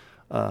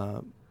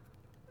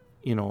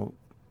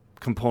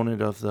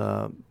 component of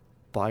the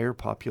buyer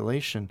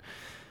population.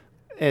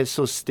 And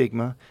so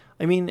stigma.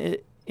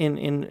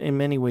 In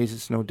many ways,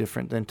 it's no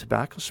different than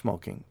tobacco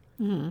smoking.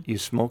 Mm-hmm. You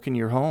smoke in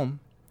your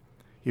home,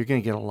 you're going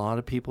to get a lot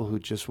of people who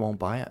just won't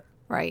buy it.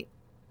 Right.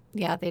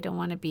 Yeah, they don't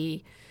want to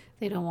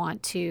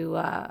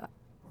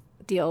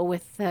deal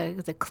with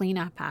the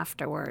cleanup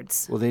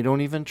afterwards. Well, they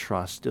don't even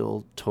trust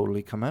it'll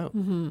totally come out.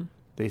 Mm-hmm.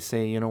 They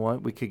say, you know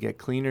what, we could get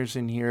cleaners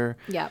in here.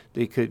 Yeah.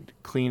 They could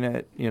clean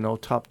it,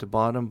 top to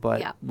bottom,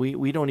 but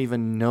we don't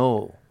even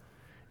know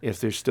if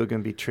there's still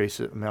going to be trace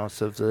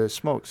amounts of the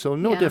smoke. So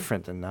no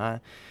different than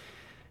that.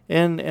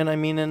 And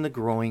in the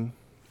growing,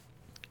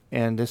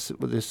 and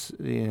the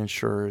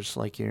insurers,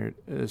 like you're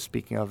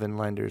speaking of, and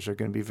lenders are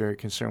going to be very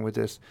concerned with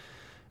this.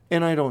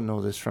 And I don't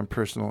know this from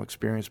personal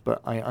experience,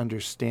 but I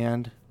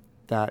understand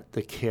that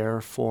the care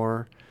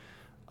for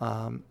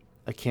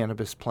a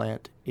cannabis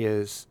plant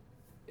is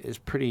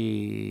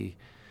pretty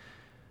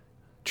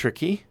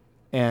tricky,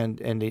 and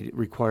they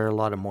require a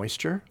lot of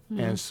moisture.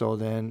 Mm-hmm. And so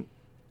then,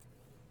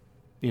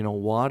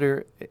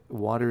 water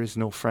is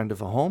no friend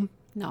of a home.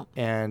 No.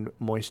 And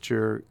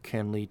moisture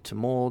can lead to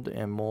mold,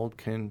 and mold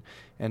can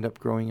end up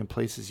growing in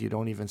places you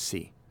don't even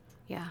see.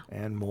 Yeah.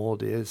 And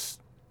mold is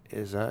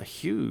a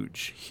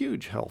huge,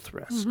 huge health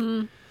risk.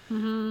 Mm-hmm.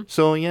 Mm-hmm.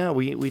 So,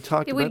 we talked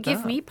about that. It would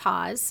give me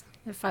pause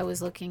if I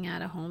was looking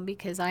at a home,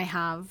 because I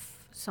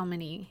have so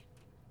many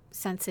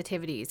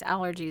sensitivities,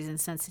 allergies and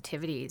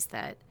sensitivities,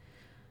 that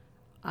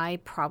I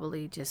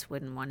probably just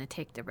wouldn't want to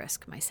take the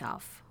risk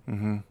myself.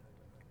 Mm-hmm.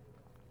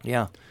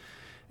 Yeah.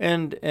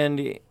 And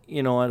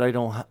you know what, I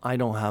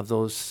don't have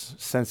those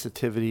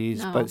sensitivities,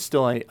 No. but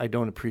still I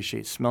don't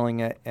appreciate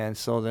smelling it. And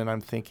so then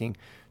I'm thinking,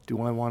 do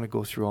I want to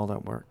go through all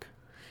that work?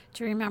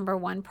 Do you remember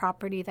one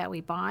property that we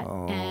bought,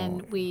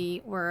 and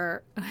we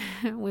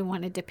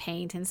wanted to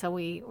paint, and so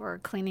we were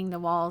cleaning the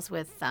walls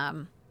with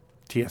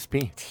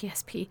TSP,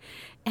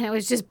 and it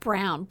was just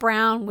brown.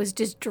 Brown was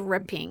just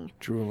dripping.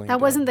 Drooling.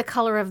 That wasn't the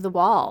color of the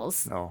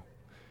walls. No.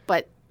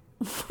 But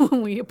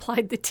when we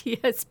applied the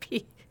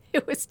TSP,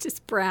 it was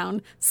just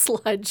brown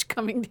sludge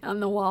coming down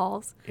the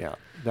walls. Yeah,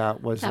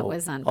 that was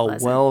unpleasant. a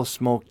well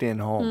smoked in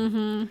home.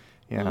 Mm-hmm.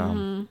 Yeah.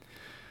 Mm-hmm.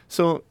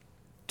 So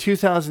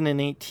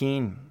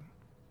 2018,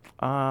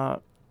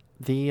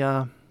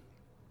 the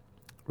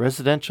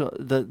residential,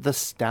 the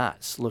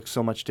stats look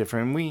so much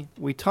different. And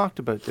we talked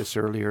about this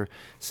earlier,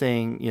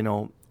 saying, you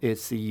know,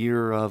 it's the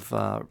year of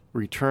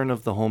return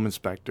of the home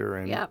inspector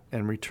and, Yep.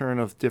 and return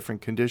of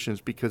different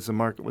conditions because the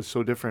market was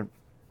so different.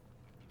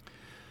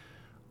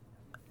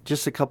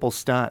 Just a couple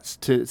stats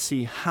to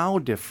see how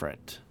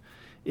different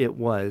it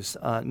was.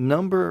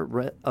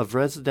 Number of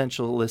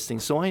residential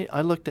listings. So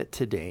I looked at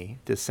today,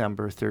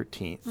 December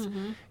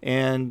 13th,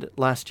 and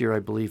last year I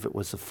believe it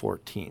was the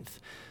 14th.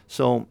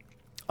 So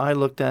I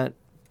looked at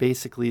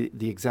basically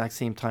the exact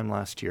same time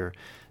last year.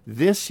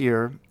 This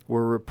year,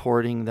 we're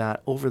reporting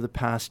that over the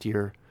past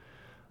year,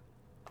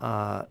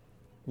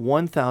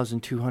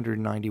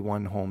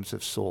 1,291 homes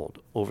have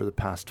sold over the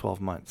past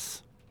 12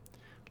 months.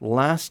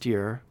 Last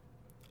year,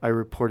 I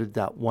reported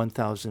that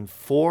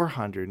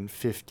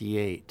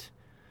 1,458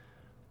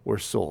 were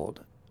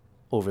sold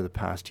over the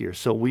past year.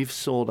 So we've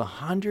sold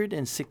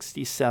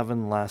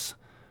 167 less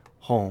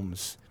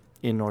homes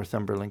in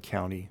Northumberland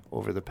County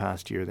over the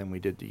past year than we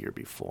did the year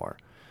before.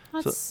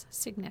 That's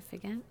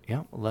significant.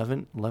 Yeah,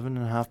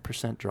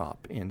 11.5%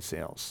 drop in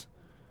sales.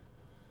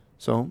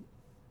 So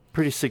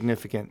pretty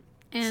significant.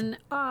 And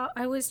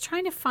I was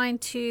trying to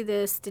find too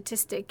the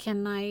statistic,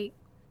 and I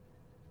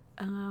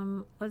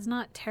was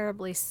not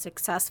terribly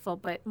successful,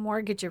 but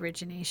mortgage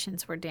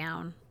originations were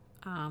down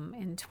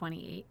in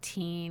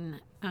 2018.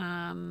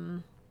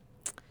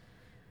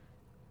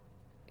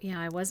 Yeah,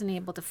 I wasn't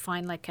able to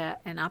find like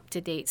an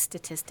up-to-date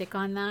statistic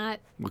on that.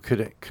 Well,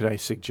 could I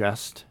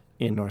suggest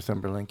in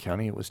Northumberland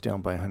County it was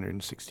down by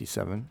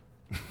 167?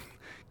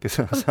 Because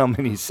that's how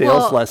many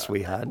sales less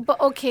we had. But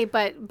okay,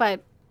 but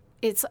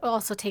it's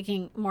also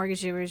taking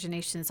mortgage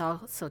originations,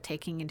 also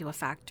taking into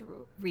effect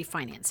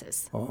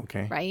refinances. Oh,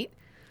 okay. Right?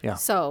 Yeah.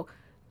 So,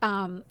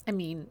 I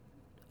mean,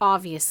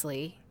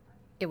 obviously,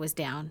 it was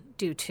down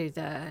due to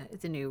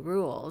the new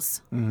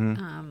rules.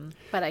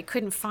 But I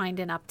couldn't find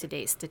an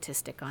up-to-date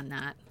statistic on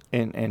that.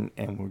 And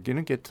we're going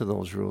to get to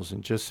those rules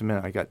in just a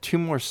minute. I got two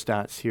more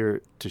stats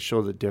here to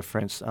show the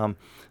difference.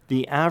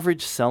 The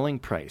average selling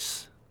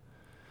price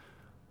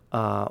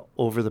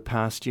over the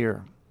past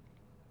year.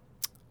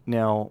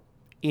 Now,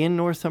 in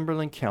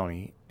Northumberland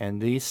County, and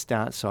these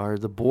stats are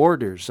the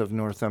borders of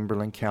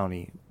Northumberland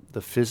County,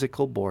 the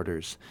physical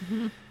borders,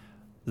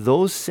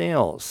 those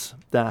sales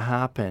that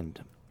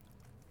happened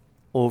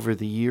over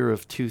the year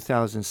of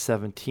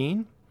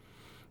 2017,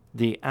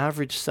 the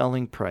average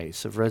selling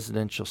price of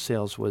residential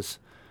sales was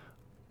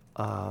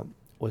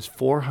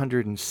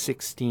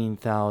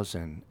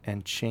 $416,000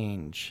 and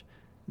change.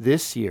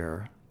 This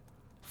year,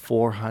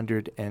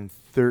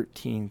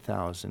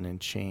 $413,000 and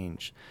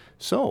change.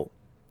 So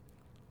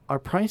our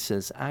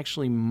prices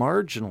actually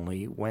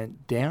marginally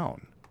went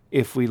down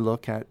if we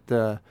look at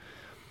the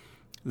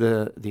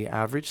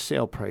average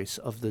sale price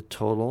of the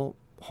total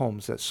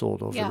homes that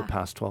sold over the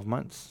past 12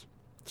 months.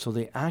 So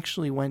they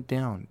actually went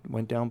down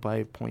by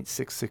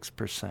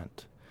 0.66%.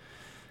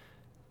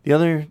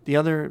 The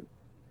other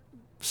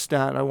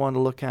stat I want to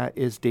look at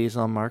is days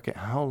on market.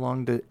 How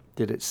long did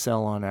it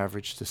sell on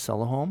average to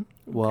sell a home?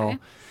 Okay. Well,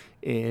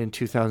 in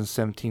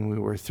 2017 we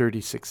were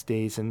 36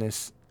 days, and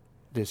this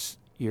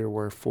year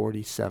we're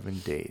 47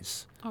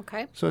 days.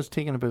 Okay. So it's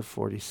taken about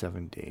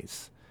 47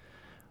 days.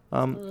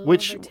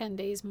 Which over 10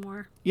 days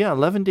more. Yeah,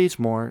 11 days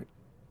more.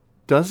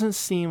 Doesn't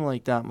seem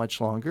like that much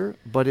longer,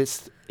 but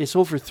it's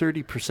over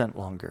 30%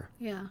 longer.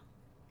 Yeah.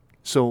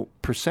 So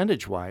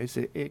percentage-wise,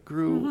 it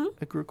grew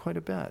quite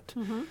a bit.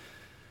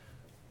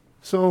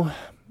 So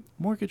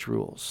mortgage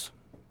rules.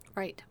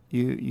 Right.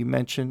 You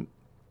mentioned,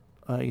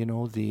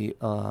 the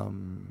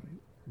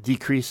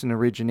decrease in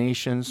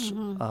originations.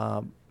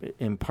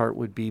 In part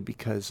would be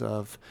because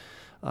of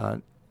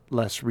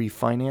less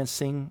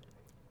refinancing.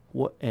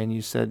 And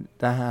you said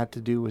that had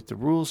to do with the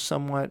rules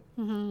somewhat.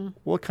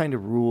 What kind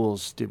of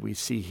rules did we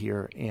see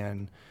here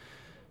in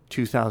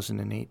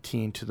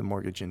 2018 to the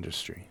mortgage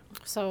industry?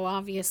 So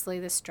obviously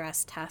the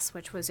stress test,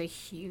 which was a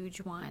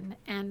huge one,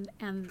 and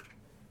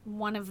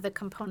one of the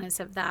components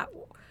of that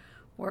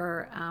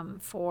were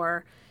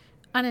for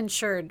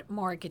uninsured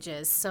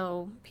mortgages.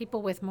 So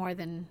people with more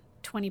than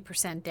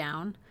 20%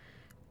 down,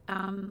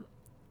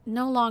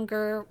 no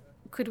longer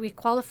could we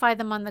qualify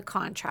them on the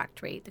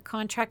contract rate. The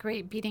contract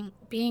rate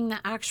being the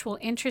actual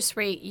interest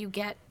rate you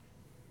get,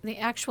 the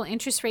actual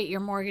interest rate your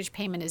mortgage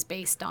payment is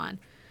based on,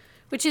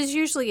 which is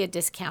usually a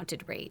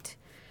discounted rate.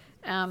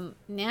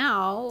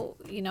 Now,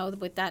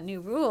 with that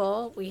new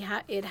rule,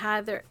 it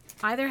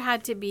either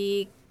had to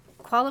be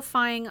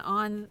qualifying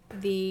on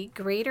the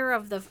greater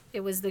of the, it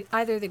was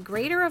either the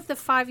greater of the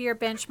 5-year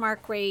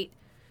benchmark rate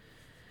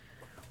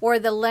or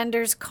the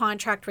lender's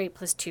contract rate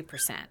plus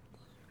 2%.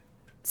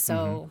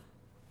 So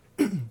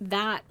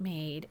that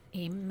made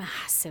a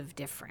massive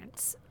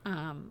difference.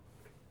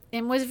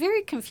 And was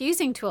very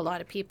confusing to a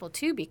lot of people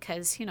too,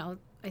 because,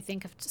 I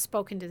think I've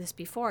spoken to this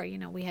before.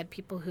 We had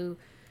people who,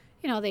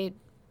 they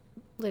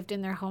lived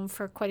in their home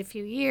for quite a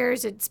few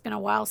years. It's been a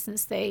while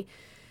since they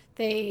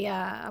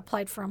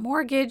applied for a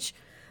mortgage.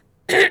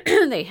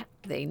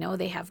 they know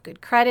they have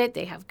good credit,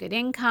 they have good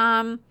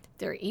income,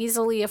 they're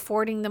easily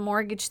affording the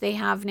mortgage they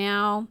have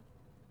now.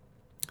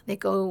 They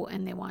go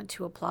and they want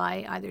to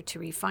apply either to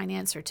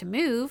refinance or to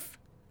move,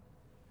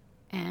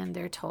 and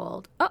they're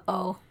told,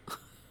 uh-oh.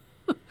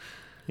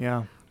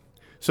 Yeah.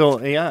 So,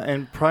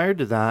 and prior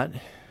to that,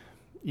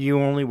 you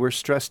only were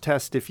stress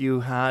test if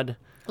you had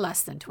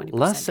less than 20%.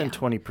 Less than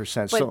down.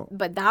 20%.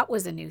 But that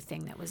was a new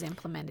thing that was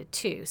implemented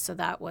too. So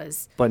that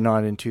was... But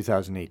not in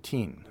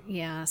 2018.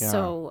 Yeah.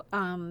 So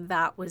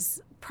that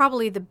was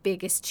probably the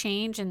biggest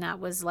change, and that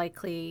was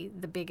likely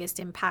the biggest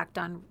impact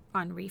on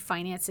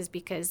refinances,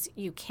 because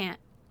you can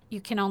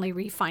only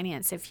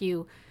refinance if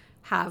you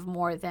have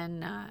more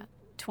than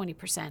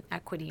 20%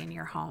 equity in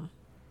your home.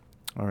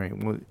 All right.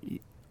 Well,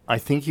 I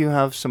think you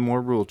have some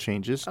more rule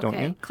changes, don't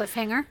you?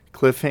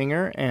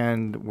 Cliffhanger,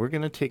 and we're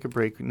going to take a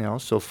break now.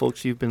 So,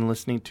 folks, you've been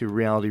listening to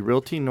Reality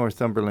Realty,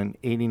 Northumberland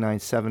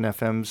 89.7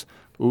 FM's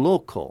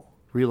local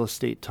real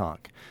estate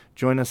talk.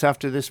 Join us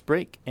after this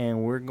break,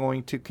 and we're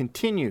going to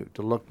continue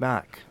to look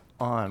back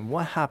on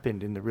what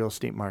happened in the real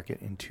estate market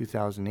in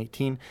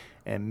 2018,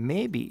 and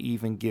maybe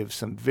even give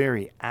some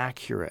very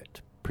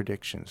accurate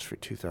predictions for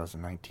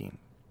 2019.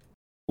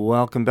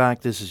 Welcome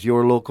back. This is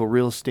your local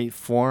real estate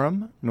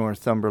forum,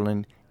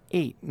 Northumberland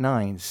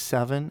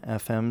 89.7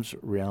 FM's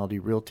Reality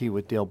Realty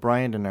with Dale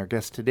Bryant, and our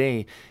guest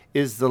today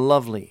is the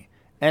lovely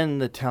and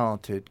the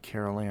talented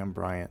Carol Ann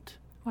Bryant.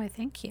 Why,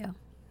 thank you.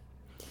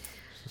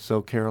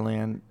 So, Carol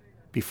Ann,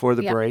 before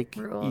the break,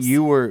 rules.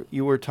 you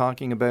were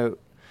talking about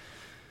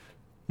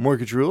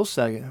mortgage rules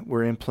that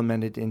were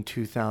implemented in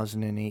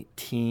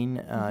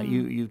 2018.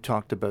 You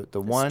talked about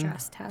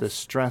the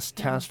stress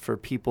test for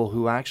people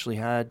who actually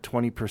had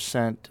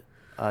 20%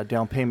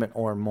 down payment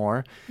or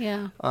more.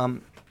 Yeah.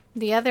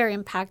 The other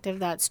impact of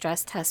that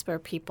stress test were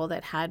people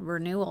that had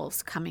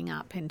renewals coming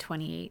up in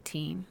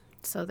 2018.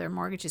 So their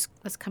mortgage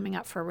was coming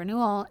up for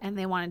renewal, and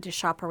they wanted to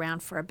shop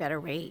around for a better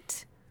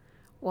rate.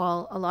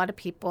 Well, a lot of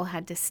people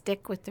had to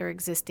stick with their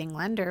existing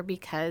lender,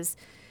 because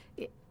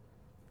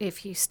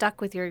if you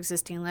stuck with your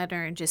existing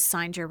lender and just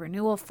signed your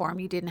renewal form,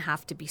 you didn't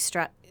have to be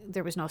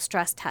there was no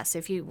stress test.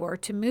 If you were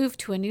to move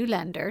to a new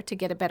lender to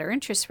get a better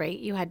interest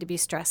rate, you had to be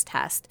stress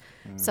test.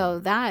 So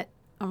that,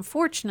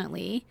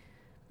 unfortunately,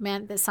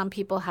 meant that some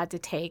people had to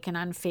take an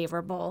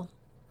unfavorable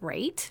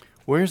rate.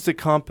 Where's the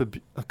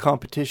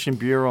competition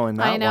bureau in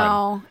that one? I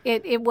know.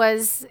 It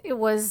was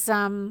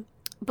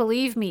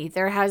believe me,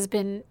 there has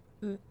been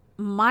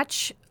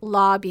much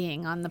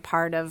lobbying on the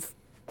part of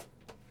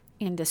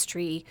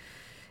industry,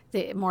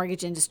 the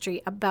mortgage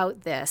industry,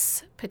 about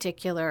this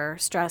particular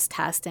stress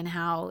test and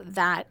how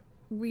that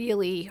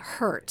really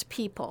hurt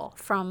people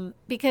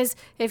because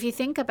if you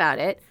think about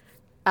it,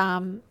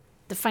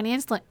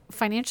 the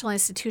financial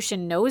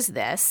institution knows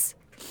this.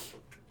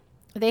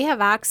 They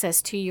have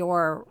access to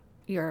your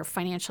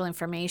financial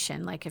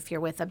information, like if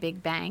you're with a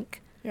big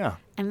bank. Yeah.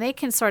 And they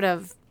can sort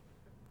of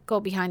go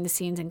behind the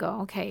scenes and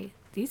go, okay,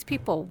 these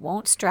people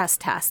won't stress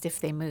test if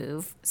they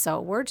move. So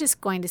we're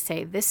just going to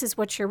say this is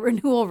what your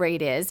renewal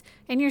rate is,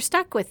 and you're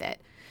stuck with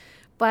it.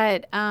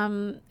 But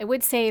I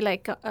would say,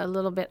 like, a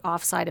little bit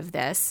offside of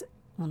this,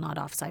 well, not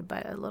offside,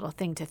 but a little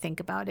thing to think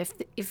about.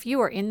 If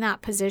you are in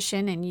that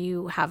position and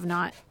you have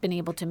not been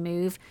able to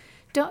move,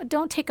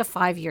 don't take a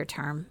 5-year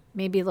term.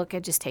 Maybe look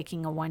at just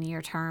taking a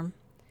 1-year term.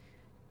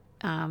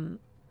 And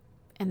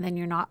then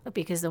you're not,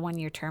 because the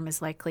 1-year term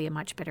is likely a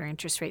much better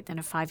interest rate than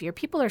a 5-year.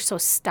 People are so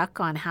stuck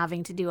on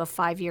having to do a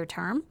 5-year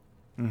term.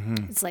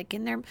 Mm-hmm. It's like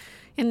in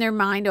their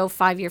mind,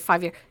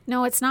 5-year.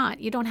 No, it's not.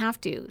 You don't have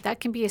to. That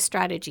can be a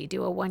strategy.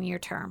 Do a 1-year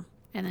term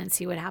and then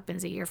see what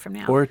happens a year from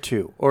now. Or a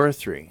 2 or a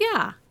 3.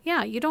 Yeah.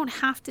 You don't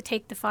have to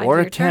take the 5-year term. Or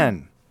a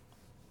 10.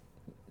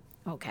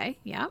 Okay.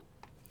 Yeah.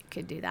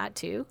 Could do that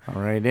too.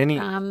 All right. Any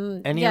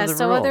other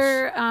so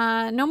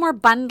rules? No more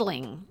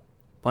bundling.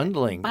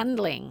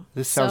 Bundling.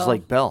 This sounds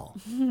like Bell.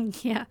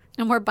 Yeah,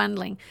 no more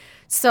bundling.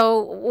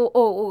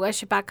 So, I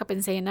should back up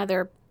and say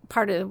another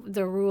part of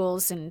the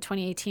rules in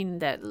 2018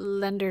 that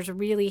lenders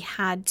really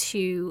had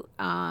to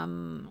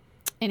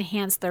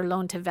enhance their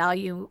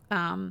loan-to-value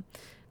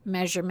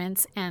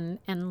measurements and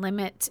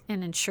limit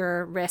and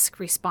ensure risk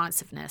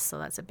responsiveness. So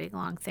that's a big,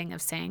 long thing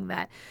of saying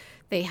that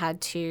they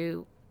had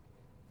to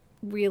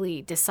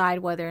really decide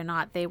whether or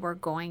not they were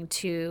going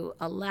to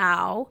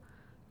allow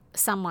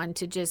someone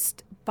to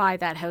just buy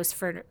that house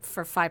for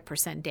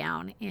 5%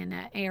 down in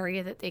an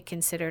area that they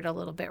considered a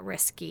little bit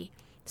risky.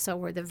 So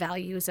were the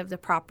values of the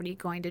property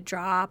going to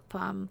drop?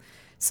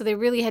 So they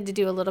really had to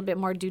do a little bit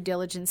more due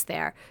diligence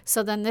there.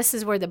 So then this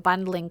is where the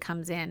bundling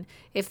comes in.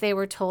 If they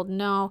were told,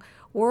 no,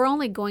 we're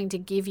only going to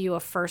give you a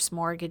first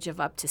mortgage of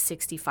up to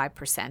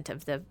 65%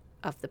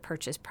 of the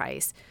purchase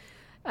price.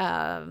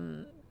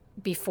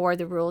 Before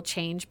the rule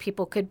change,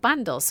 people could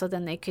bundle. So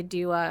then they could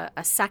do a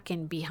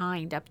second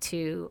behind up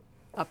to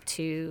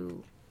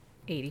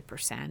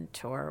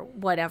 80% or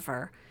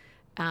whatever.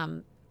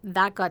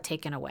 That got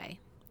taken away.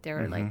 They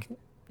were like,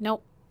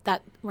 nope,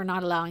 that we're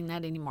not allowing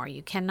that anymore.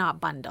 You cannot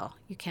bundle.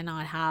 You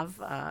cannot have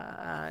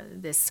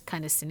this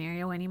kind of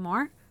scenario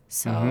anymore.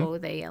 So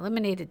they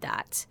eliminated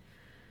that.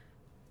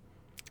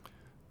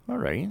 All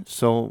right.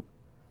 So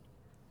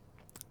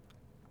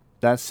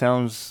that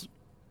sounds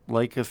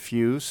like a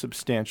few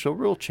substantial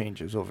rule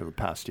changes over the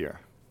past year.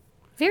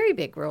 Very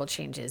big rule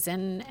changes.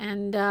 And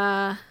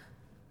I'm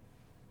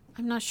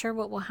not sure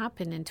what will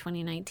happen in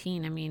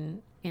 2019. I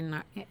mean,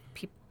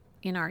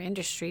 in our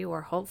industry,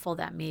 we're hopeful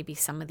that maybe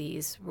some of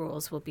these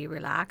rules will be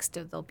relaxed,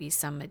 or there'll be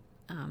some,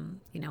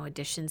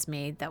 additions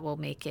made that will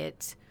make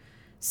it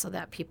so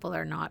that people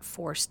are not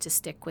forced to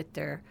stick with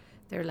their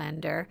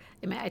lender.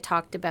 I mean, I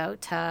talked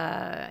about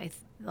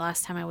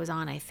last time I was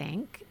on, I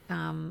think,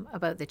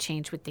 about the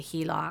change with the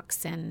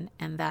HELOCs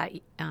and that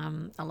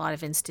a lot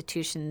of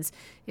institutions,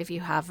 if you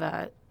have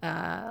a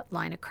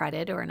line of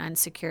credit or an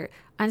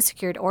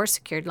unsecured or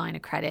secured line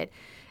of credit,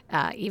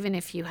 even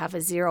if you have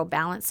a zero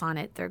balance on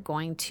it, they're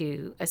going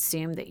to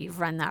assume that you've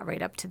run that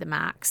right up to the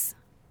max.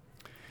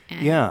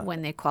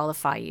 When they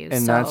qualify you.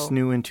 And that's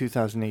new in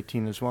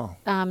 2018 as well.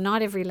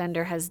 Not every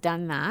lender has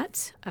done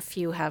that. A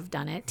few have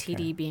done it, Okay.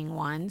 TD being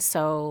one.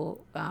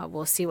 So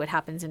we'll see what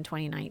happens in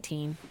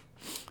 2019.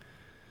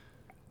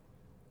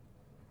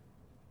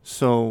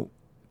 So,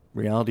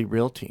 Reality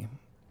Realty,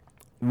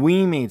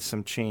 we made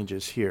some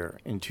changes here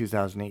in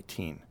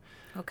 2018.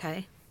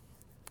 Okay.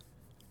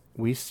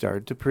 We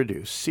started to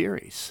produce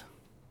series,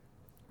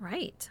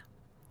 Right.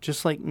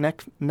 just like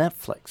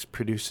Netflix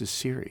produces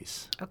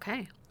series.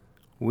 Okay.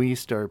 We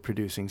started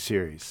producing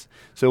series.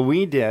 So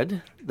we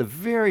did, the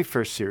very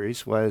first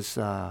series was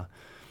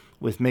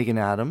with Megan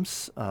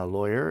Adams, a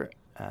lawyer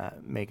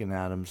at Megan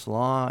Adams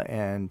Law,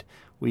 and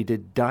we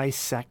did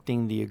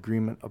Dissecting the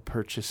Agreement of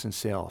Purchase and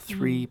Sale,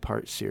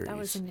 3-part series. That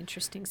was an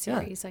interesting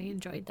series. I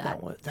enjoyed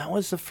that. That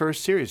was the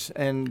first series,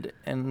 and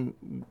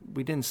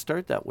we didn't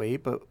start that way,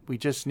 but we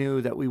just knew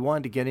that we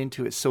wanted to get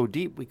into it so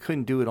deep we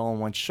couldn't do it all in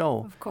one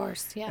show. Of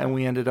course, yeah. And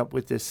we ended up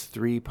with this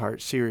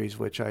 3-part series,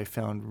 which I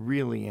found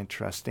really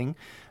interesting.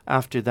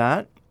 After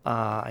that,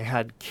 I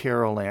had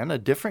Carol Ann, a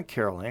different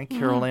Carol Ann,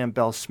 Carol Ann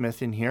Bell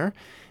Smith in here.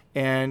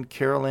 And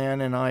Carol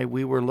Ann and I,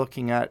 we were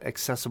looking at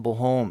accessible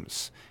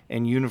homes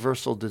and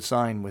universal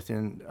design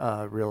within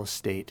real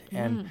estate.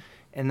 And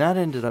that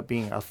ended up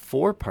being a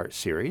 4-part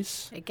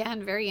series.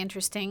 Again, very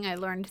interesting. I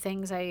learned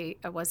things I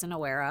wasn't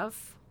aware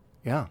of.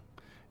 Yeah.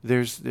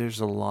 There's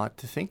a lot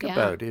to think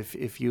about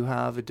if you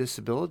have a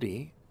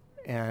disability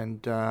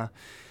and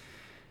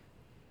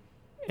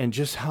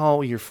just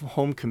how your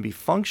home can be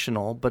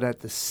functional, but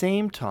at the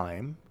same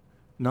time,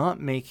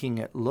 not making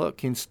it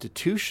look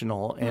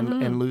institutional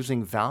and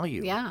losing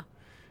value. Yeah.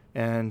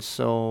 And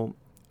so,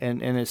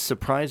 and it's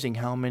surprising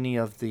how many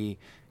of the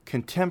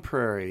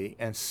contemporary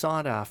and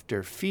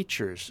sought-after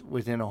features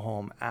within a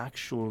home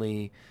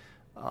actually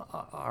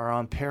are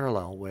on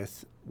parallel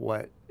with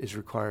what is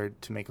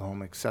required to make a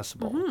home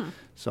accessible.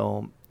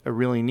 So,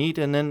 really neat.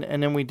 And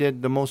then we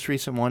did the most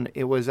recent one.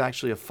 It was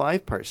actually a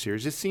 5-part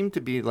series. It seemed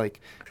to be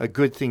like a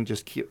good thing,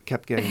 just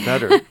kept getting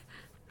better.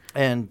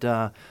 And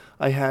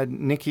I had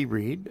Nikki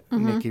Reed.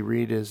 Nikki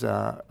Reed is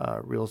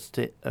a real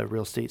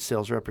estate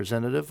sales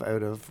representative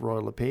out of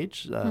Royal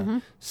LePage,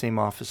 same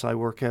office I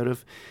work out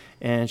of,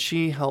 and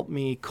she helped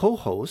me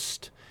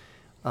co-host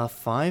a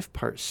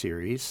 5-part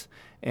series.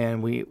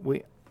 And we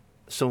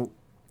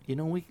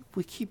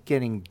keep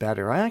getting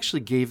better. I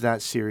actually gave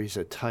that series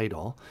a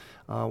title.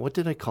 What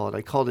did I call it?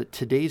 I called it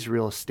Today's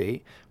Real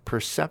Estate: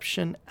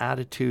 Perception,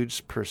 Attitudes,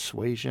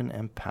 Persuasion,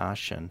 and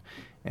Passion.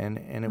 And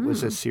it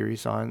was a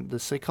series on the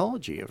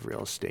psychology of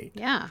real estate.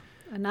 Yeah,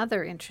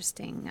 another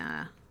interesting.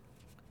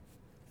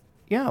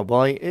 Yeah,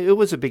 well, it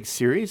was a big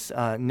series.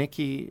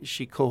 Nikki,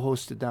 she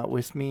co-hosted that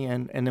with me,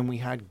 and then we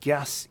had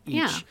guests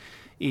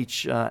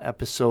each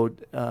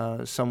episode,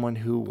 someone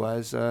who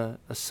was a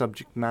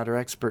subject matter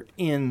expert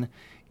in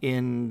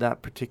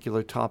that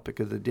particular topic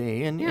of the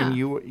day, and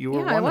you were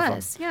one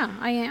of them. Yeah,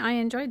 I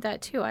enjoyed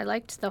that too. I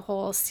liked the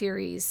whole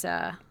series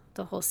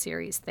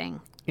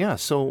thing. Yeah,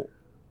 so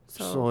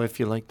if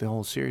you like the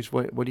whole series,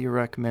 what do you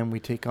recommend we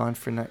take on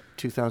for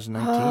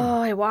 2019?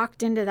 Oh, I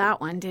walked into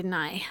that one, didn't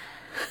I?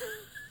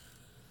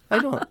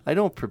 I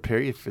don't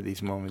prepare you for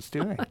these moments,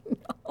 do I?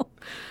 No.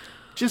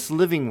 Just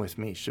living with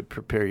me should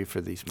prepare you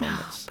for these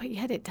moments. But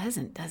yet it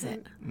doesn't, does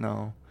it?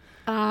 No.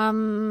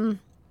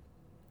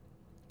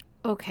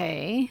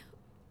 Okay.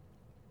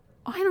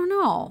 I don't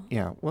know.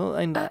 Yeah, well,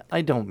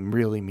 I don't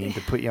really mean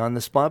to put you on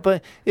the spot,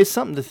 but it's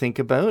something to think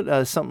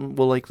about, something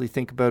we'll likely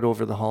think about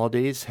over the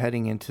holidays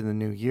heading into the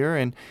new year.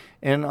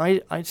 And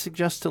I'd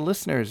suggest to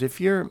listeners,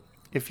 if you're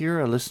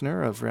a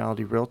listener of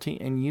Reality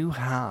Realty and you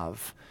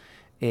have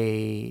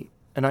an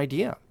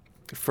idea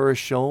for a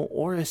show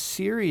or a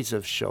series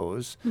of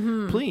shows,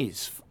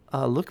 please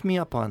look me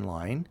up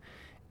online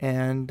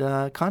and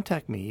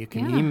contact me. You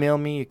can email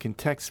me, you can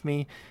text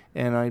me,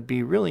 and I'd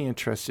be really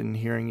interested in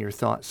hearing your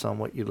thoughts on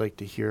what you'd like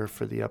to hear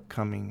for the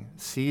upcoming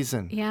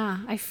season. Yeah,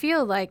 I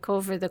feel like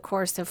over the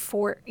course of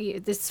 4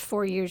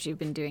 years you've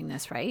been doing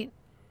this, right?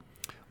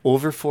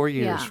 Over 4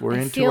 years. Yeah, We're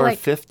I into feel our like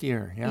 5th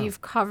year. Yeah.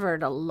 You've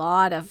covered a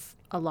lot of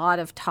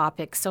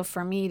topics. So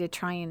for me to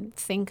try and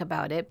think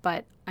about it,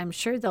 but I'm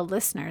sure the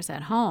listeners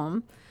at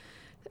home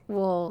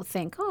will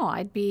think, "Oh,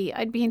 I'd be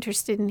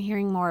interested in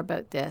hearing more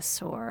about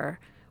this," or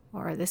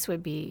or this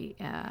would be,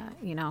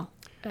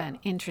 an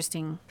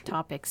interesting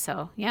topic.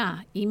 So,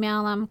 yeah,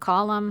 email them,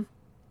 call them.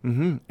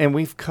 Mm-hmm. And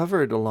we've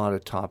covered a lot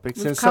of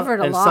topics. We've covered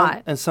a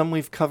lot. And some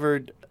we've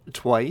covered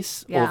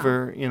twice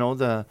over,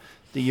 the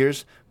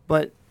years.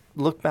 But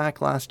look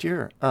back last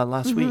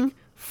week,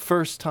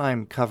 first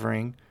time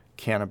covering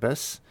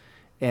cannabis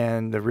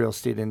and the real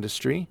estate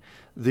industry.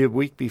 The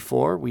week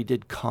before, we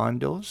did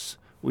condos.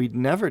 We'd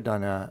never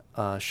done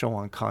a show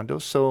on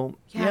condos. So,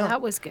 yeah,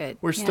 that was good.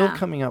 We're still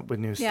coming up with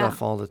new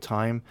stuff all the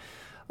time.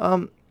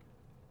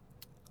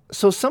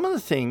 So some of the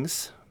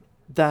things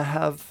that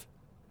have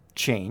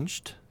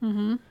changed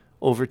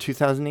over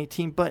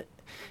 2018, but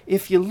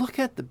if you look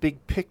at the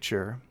big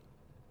picture,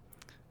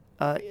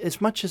 as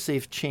much as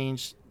they've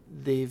changed,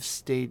 they've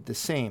stayed the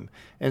same.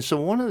 And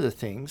so one of the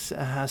things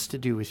has to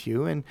do with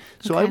you. And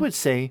so I would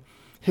say,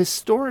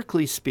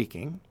 historically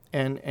speaking,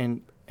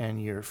 and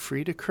you're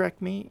free to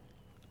correct me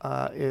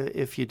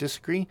if you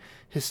disagree,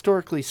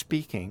 historically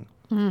speaking,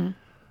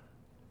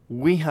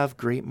 we have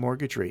great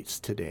mortgage rates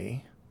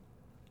today,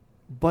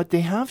 but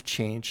they have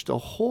changed a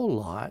whole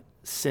lot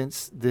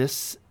since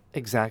this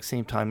exact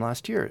same time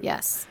last year.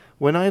 Yes.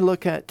 When I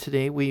look at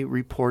today, we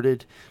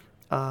reported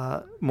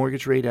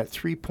mortgage rate at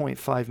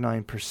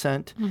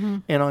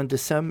 3.59%. And on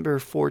December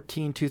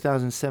 14,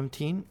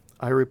 2017,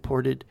 I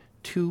reported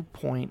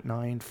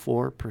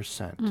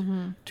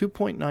 2.94%.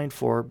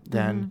 2.94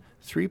 then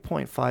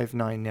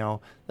 3.59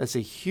 now. That's a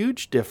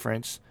huge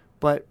difference,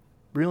 but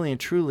really and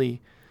truly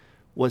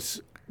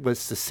what's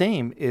the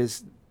same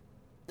is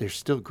they're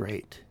still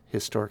great,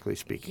 historically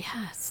speaking.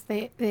 Yes,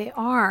 they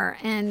are.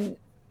 And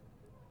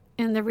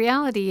the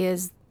reality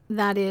is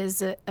that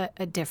is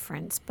a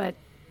difference. But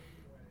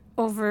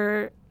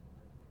on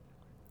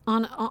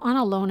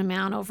a loan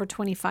amount over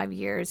 25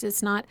 years,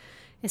 it's not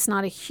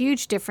a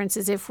huge difference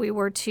as if we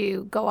were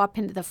to go up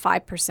into the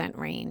 5%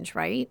 range,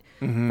 right?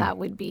 That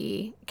would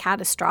be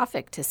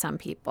catastrophic to some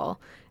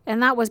people.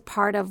 And that was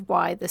part of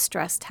why the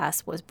stress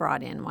test was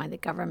brought in, why the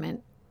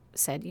government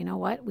said, you know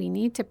what, we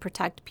need to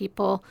protect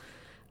people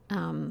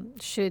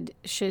should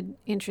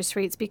interest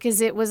rates, because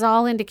it was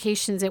all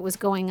indications it was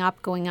going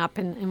up,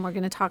 and we're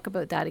going to talk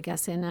about that, I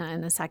guess, in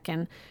a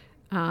second.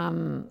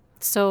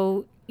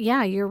 So,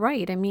 yeah, you're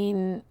right. I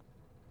mean,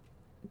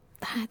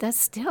 that's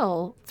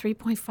still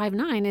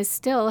 3.59 is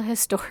still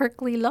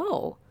historically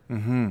low.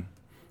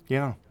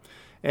 Yeah.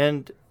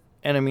 And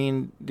I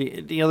mean,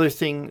 the other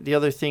thing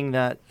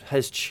that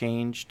has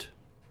changed,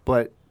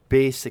 but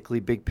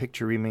basically big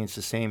picture remains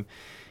the same,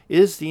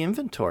 is the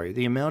inventory,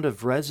 the amount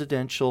of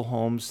residential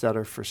homes that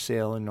are for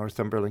sale in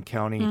Northumberland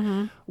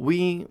County.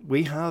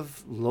 We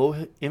have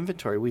low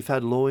inventory. We've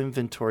had low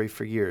inventory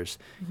for years.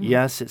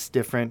 Yes, it's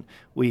different.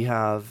 We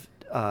have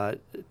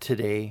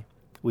today,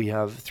 we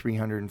have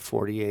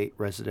 348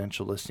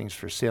 residential listings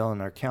for sale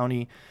in our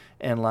county,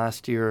 and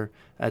last year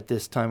at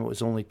this time it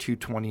was only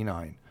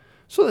 229.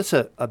 So that's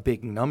a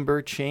big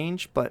number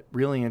change, but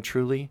really and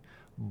truly,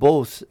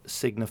 both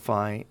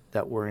signify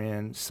that we're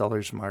in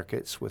sellers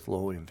markets with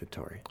low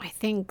inventory. I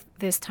think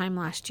this time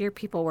last year,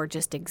 people were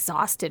just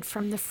exhausted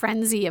from the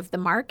frenzy of the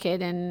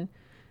market, and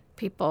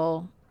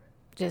people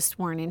just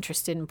weren't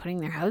interested in putting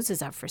their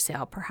houses up for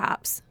sale,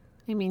 perhaps.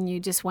 I mean, you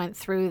just went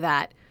through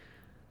that,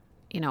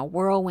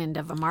 whirlwind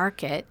of a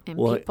market, and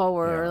people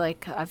were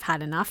like, I've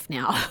had enough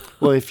now.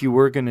 Well, if you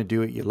were going to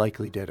do it, you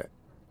likely did it.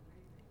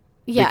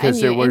 Yeah, because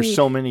there were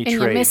so many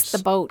trades. And you missed the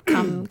boat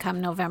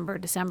come November,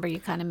 December. You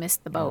kind of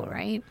missed the boat,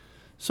 right?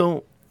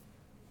 So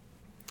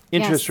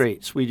interest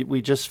rates.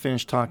 We just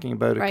finished talking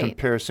about a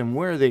comparison.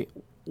 Okay,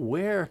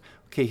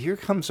 here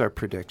comes our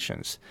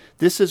predictions.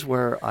 This is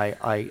where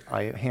I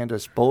hand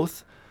us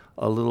both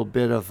a little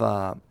bit of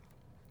an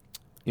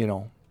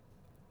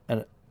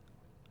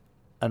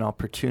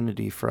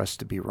opportunity for us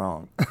to be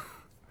wrong.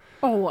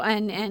 Oh,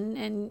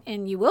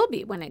 and you will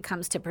be when it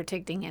comes to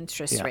predicting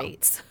interest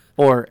rates.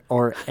 Or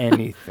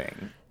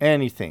anything.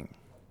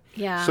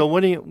 Yeah. So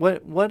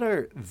what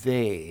are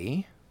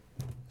they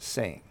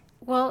saying?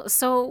 Well,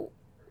 so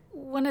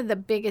one of the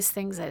biggest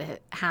things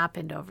that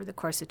happened over the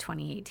course of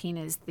 2018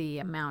 is the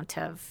amount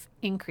of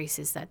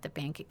increases that the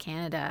Bank of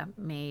Canada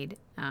made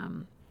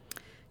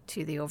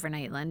to the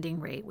overnight lending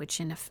rate, which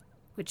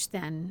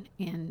then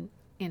in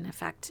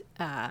effect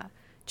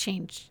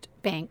changed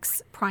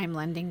banks' prime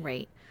lending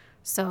rate.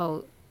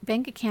 So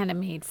Bank of Canada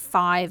made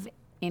 5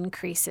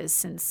 increases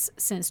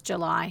since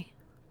July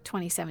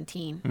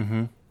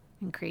 2017.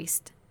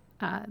 Increased.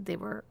 They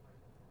were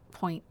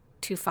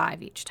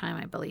 0.25 each time,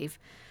 I believe.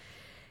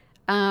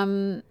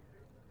 And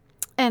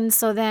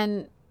so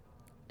then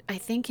I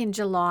think in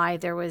July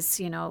there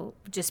was,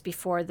 just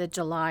before the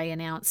July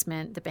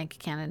announcement, the Bank of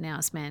Canada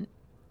announcement,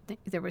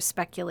 there was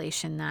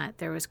speculation that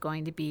there was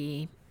going to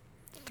be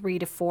 3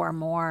 to 4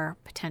 more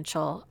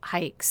potential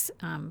hikes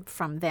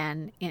from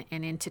then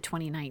and into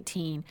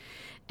 2019.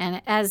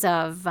 And as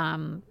of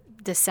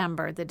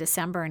December, the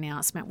December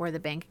announcement where the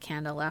Bank of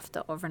Canada left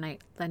the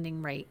overnight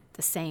lending rate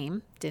the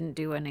same, didn't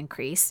do an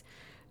increase,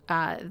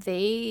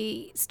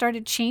 they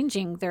started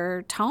changing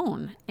their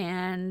tone.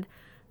 And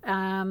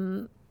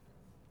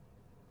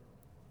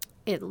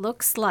it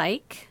looks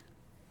like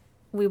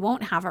we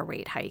won't have a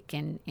rate hike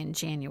in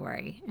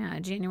January.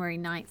 January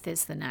 9th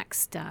is the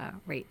next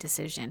rate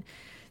decision.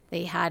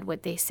 They had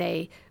what they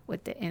say,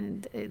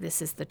 and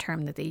this is the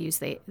term that they use,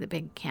 the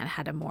Bank of Canada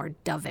had a more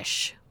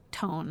dovish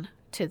tone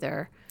to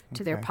their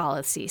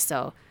policy.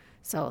 So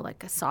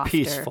like a softer.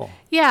 Peaceful.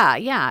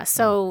 Yeah.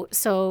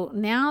 So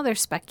now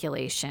there's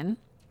speculation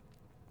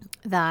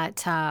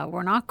that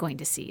we're not going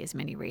to see as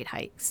many rate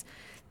hikes.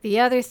 The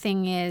other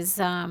thing is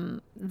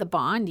the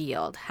bond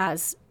yield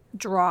has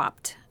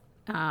dropped.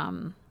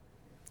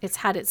 It's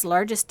had its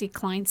largest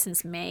decline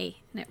since May,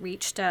 and it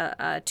reached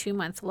a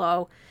 2-month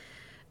low.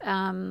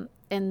 And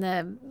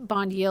the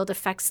bond yield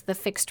affects the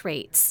fixed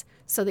rates.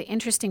 So the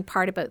interesting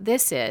part about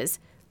this is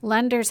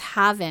lenders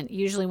haven't,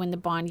 usually when the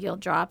bond yield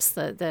drops,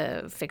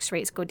 the fixed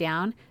rates go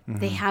down.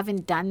 They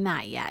haven't done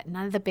that yet.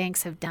 None of the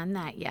banks have done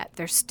that yet.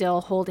 They're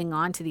still holding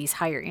on to these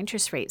higher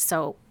interest rates.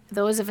 So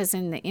those of us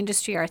in the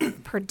industry are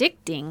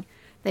predicting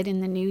that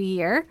in the new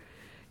year,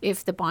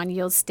 if the bond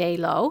yields stay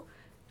low,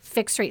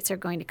 fixed rates are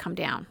going to come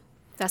down.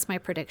 That's my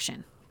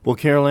prediction. Well,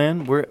 Carol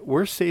Ann,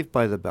 we're saved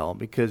by the bell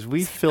because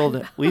we've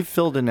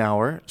filled an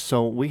hour,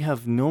 so we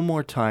have no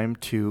more time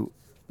to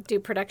do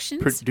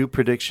predictions. Do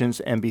predictions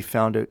and be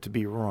found out to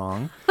be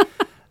wrong.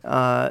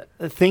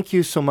 Thank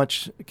you so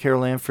much,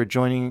 Carol Ann, for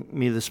joining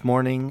me this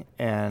morning.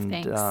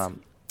 And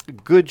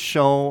good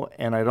show.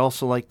 And I'd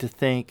also like to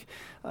thank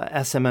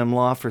SMM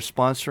Law for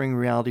sponsoring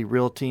Reality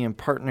Realty and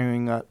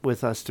partnering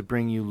with us to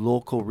bring you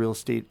local real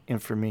estate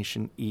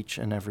information each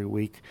and every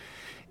week.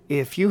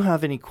 If you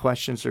have any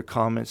questions or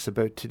comments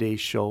about today's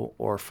show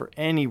or for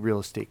any real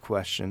estate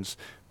questions,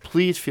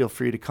 please feel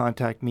free to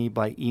contact me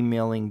by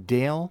emailing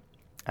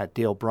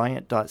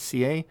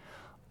dale@dalebryant.ca.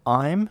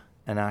 I'm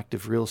an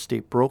active real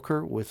estate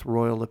broker with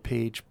Royal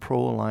LePage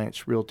Pro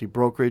Alliance Realty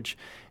Brokerage.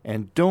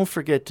 And don't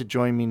forget to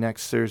join me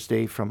next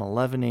Thursday from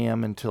 11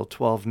 a.m. until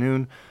 12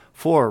 noon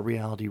for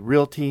Reality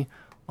Realty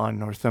on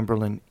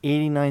Northumberland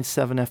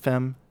 89.7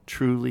 FM,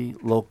 truly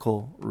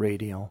local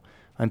radio.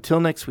 Until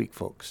next week,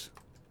 folks.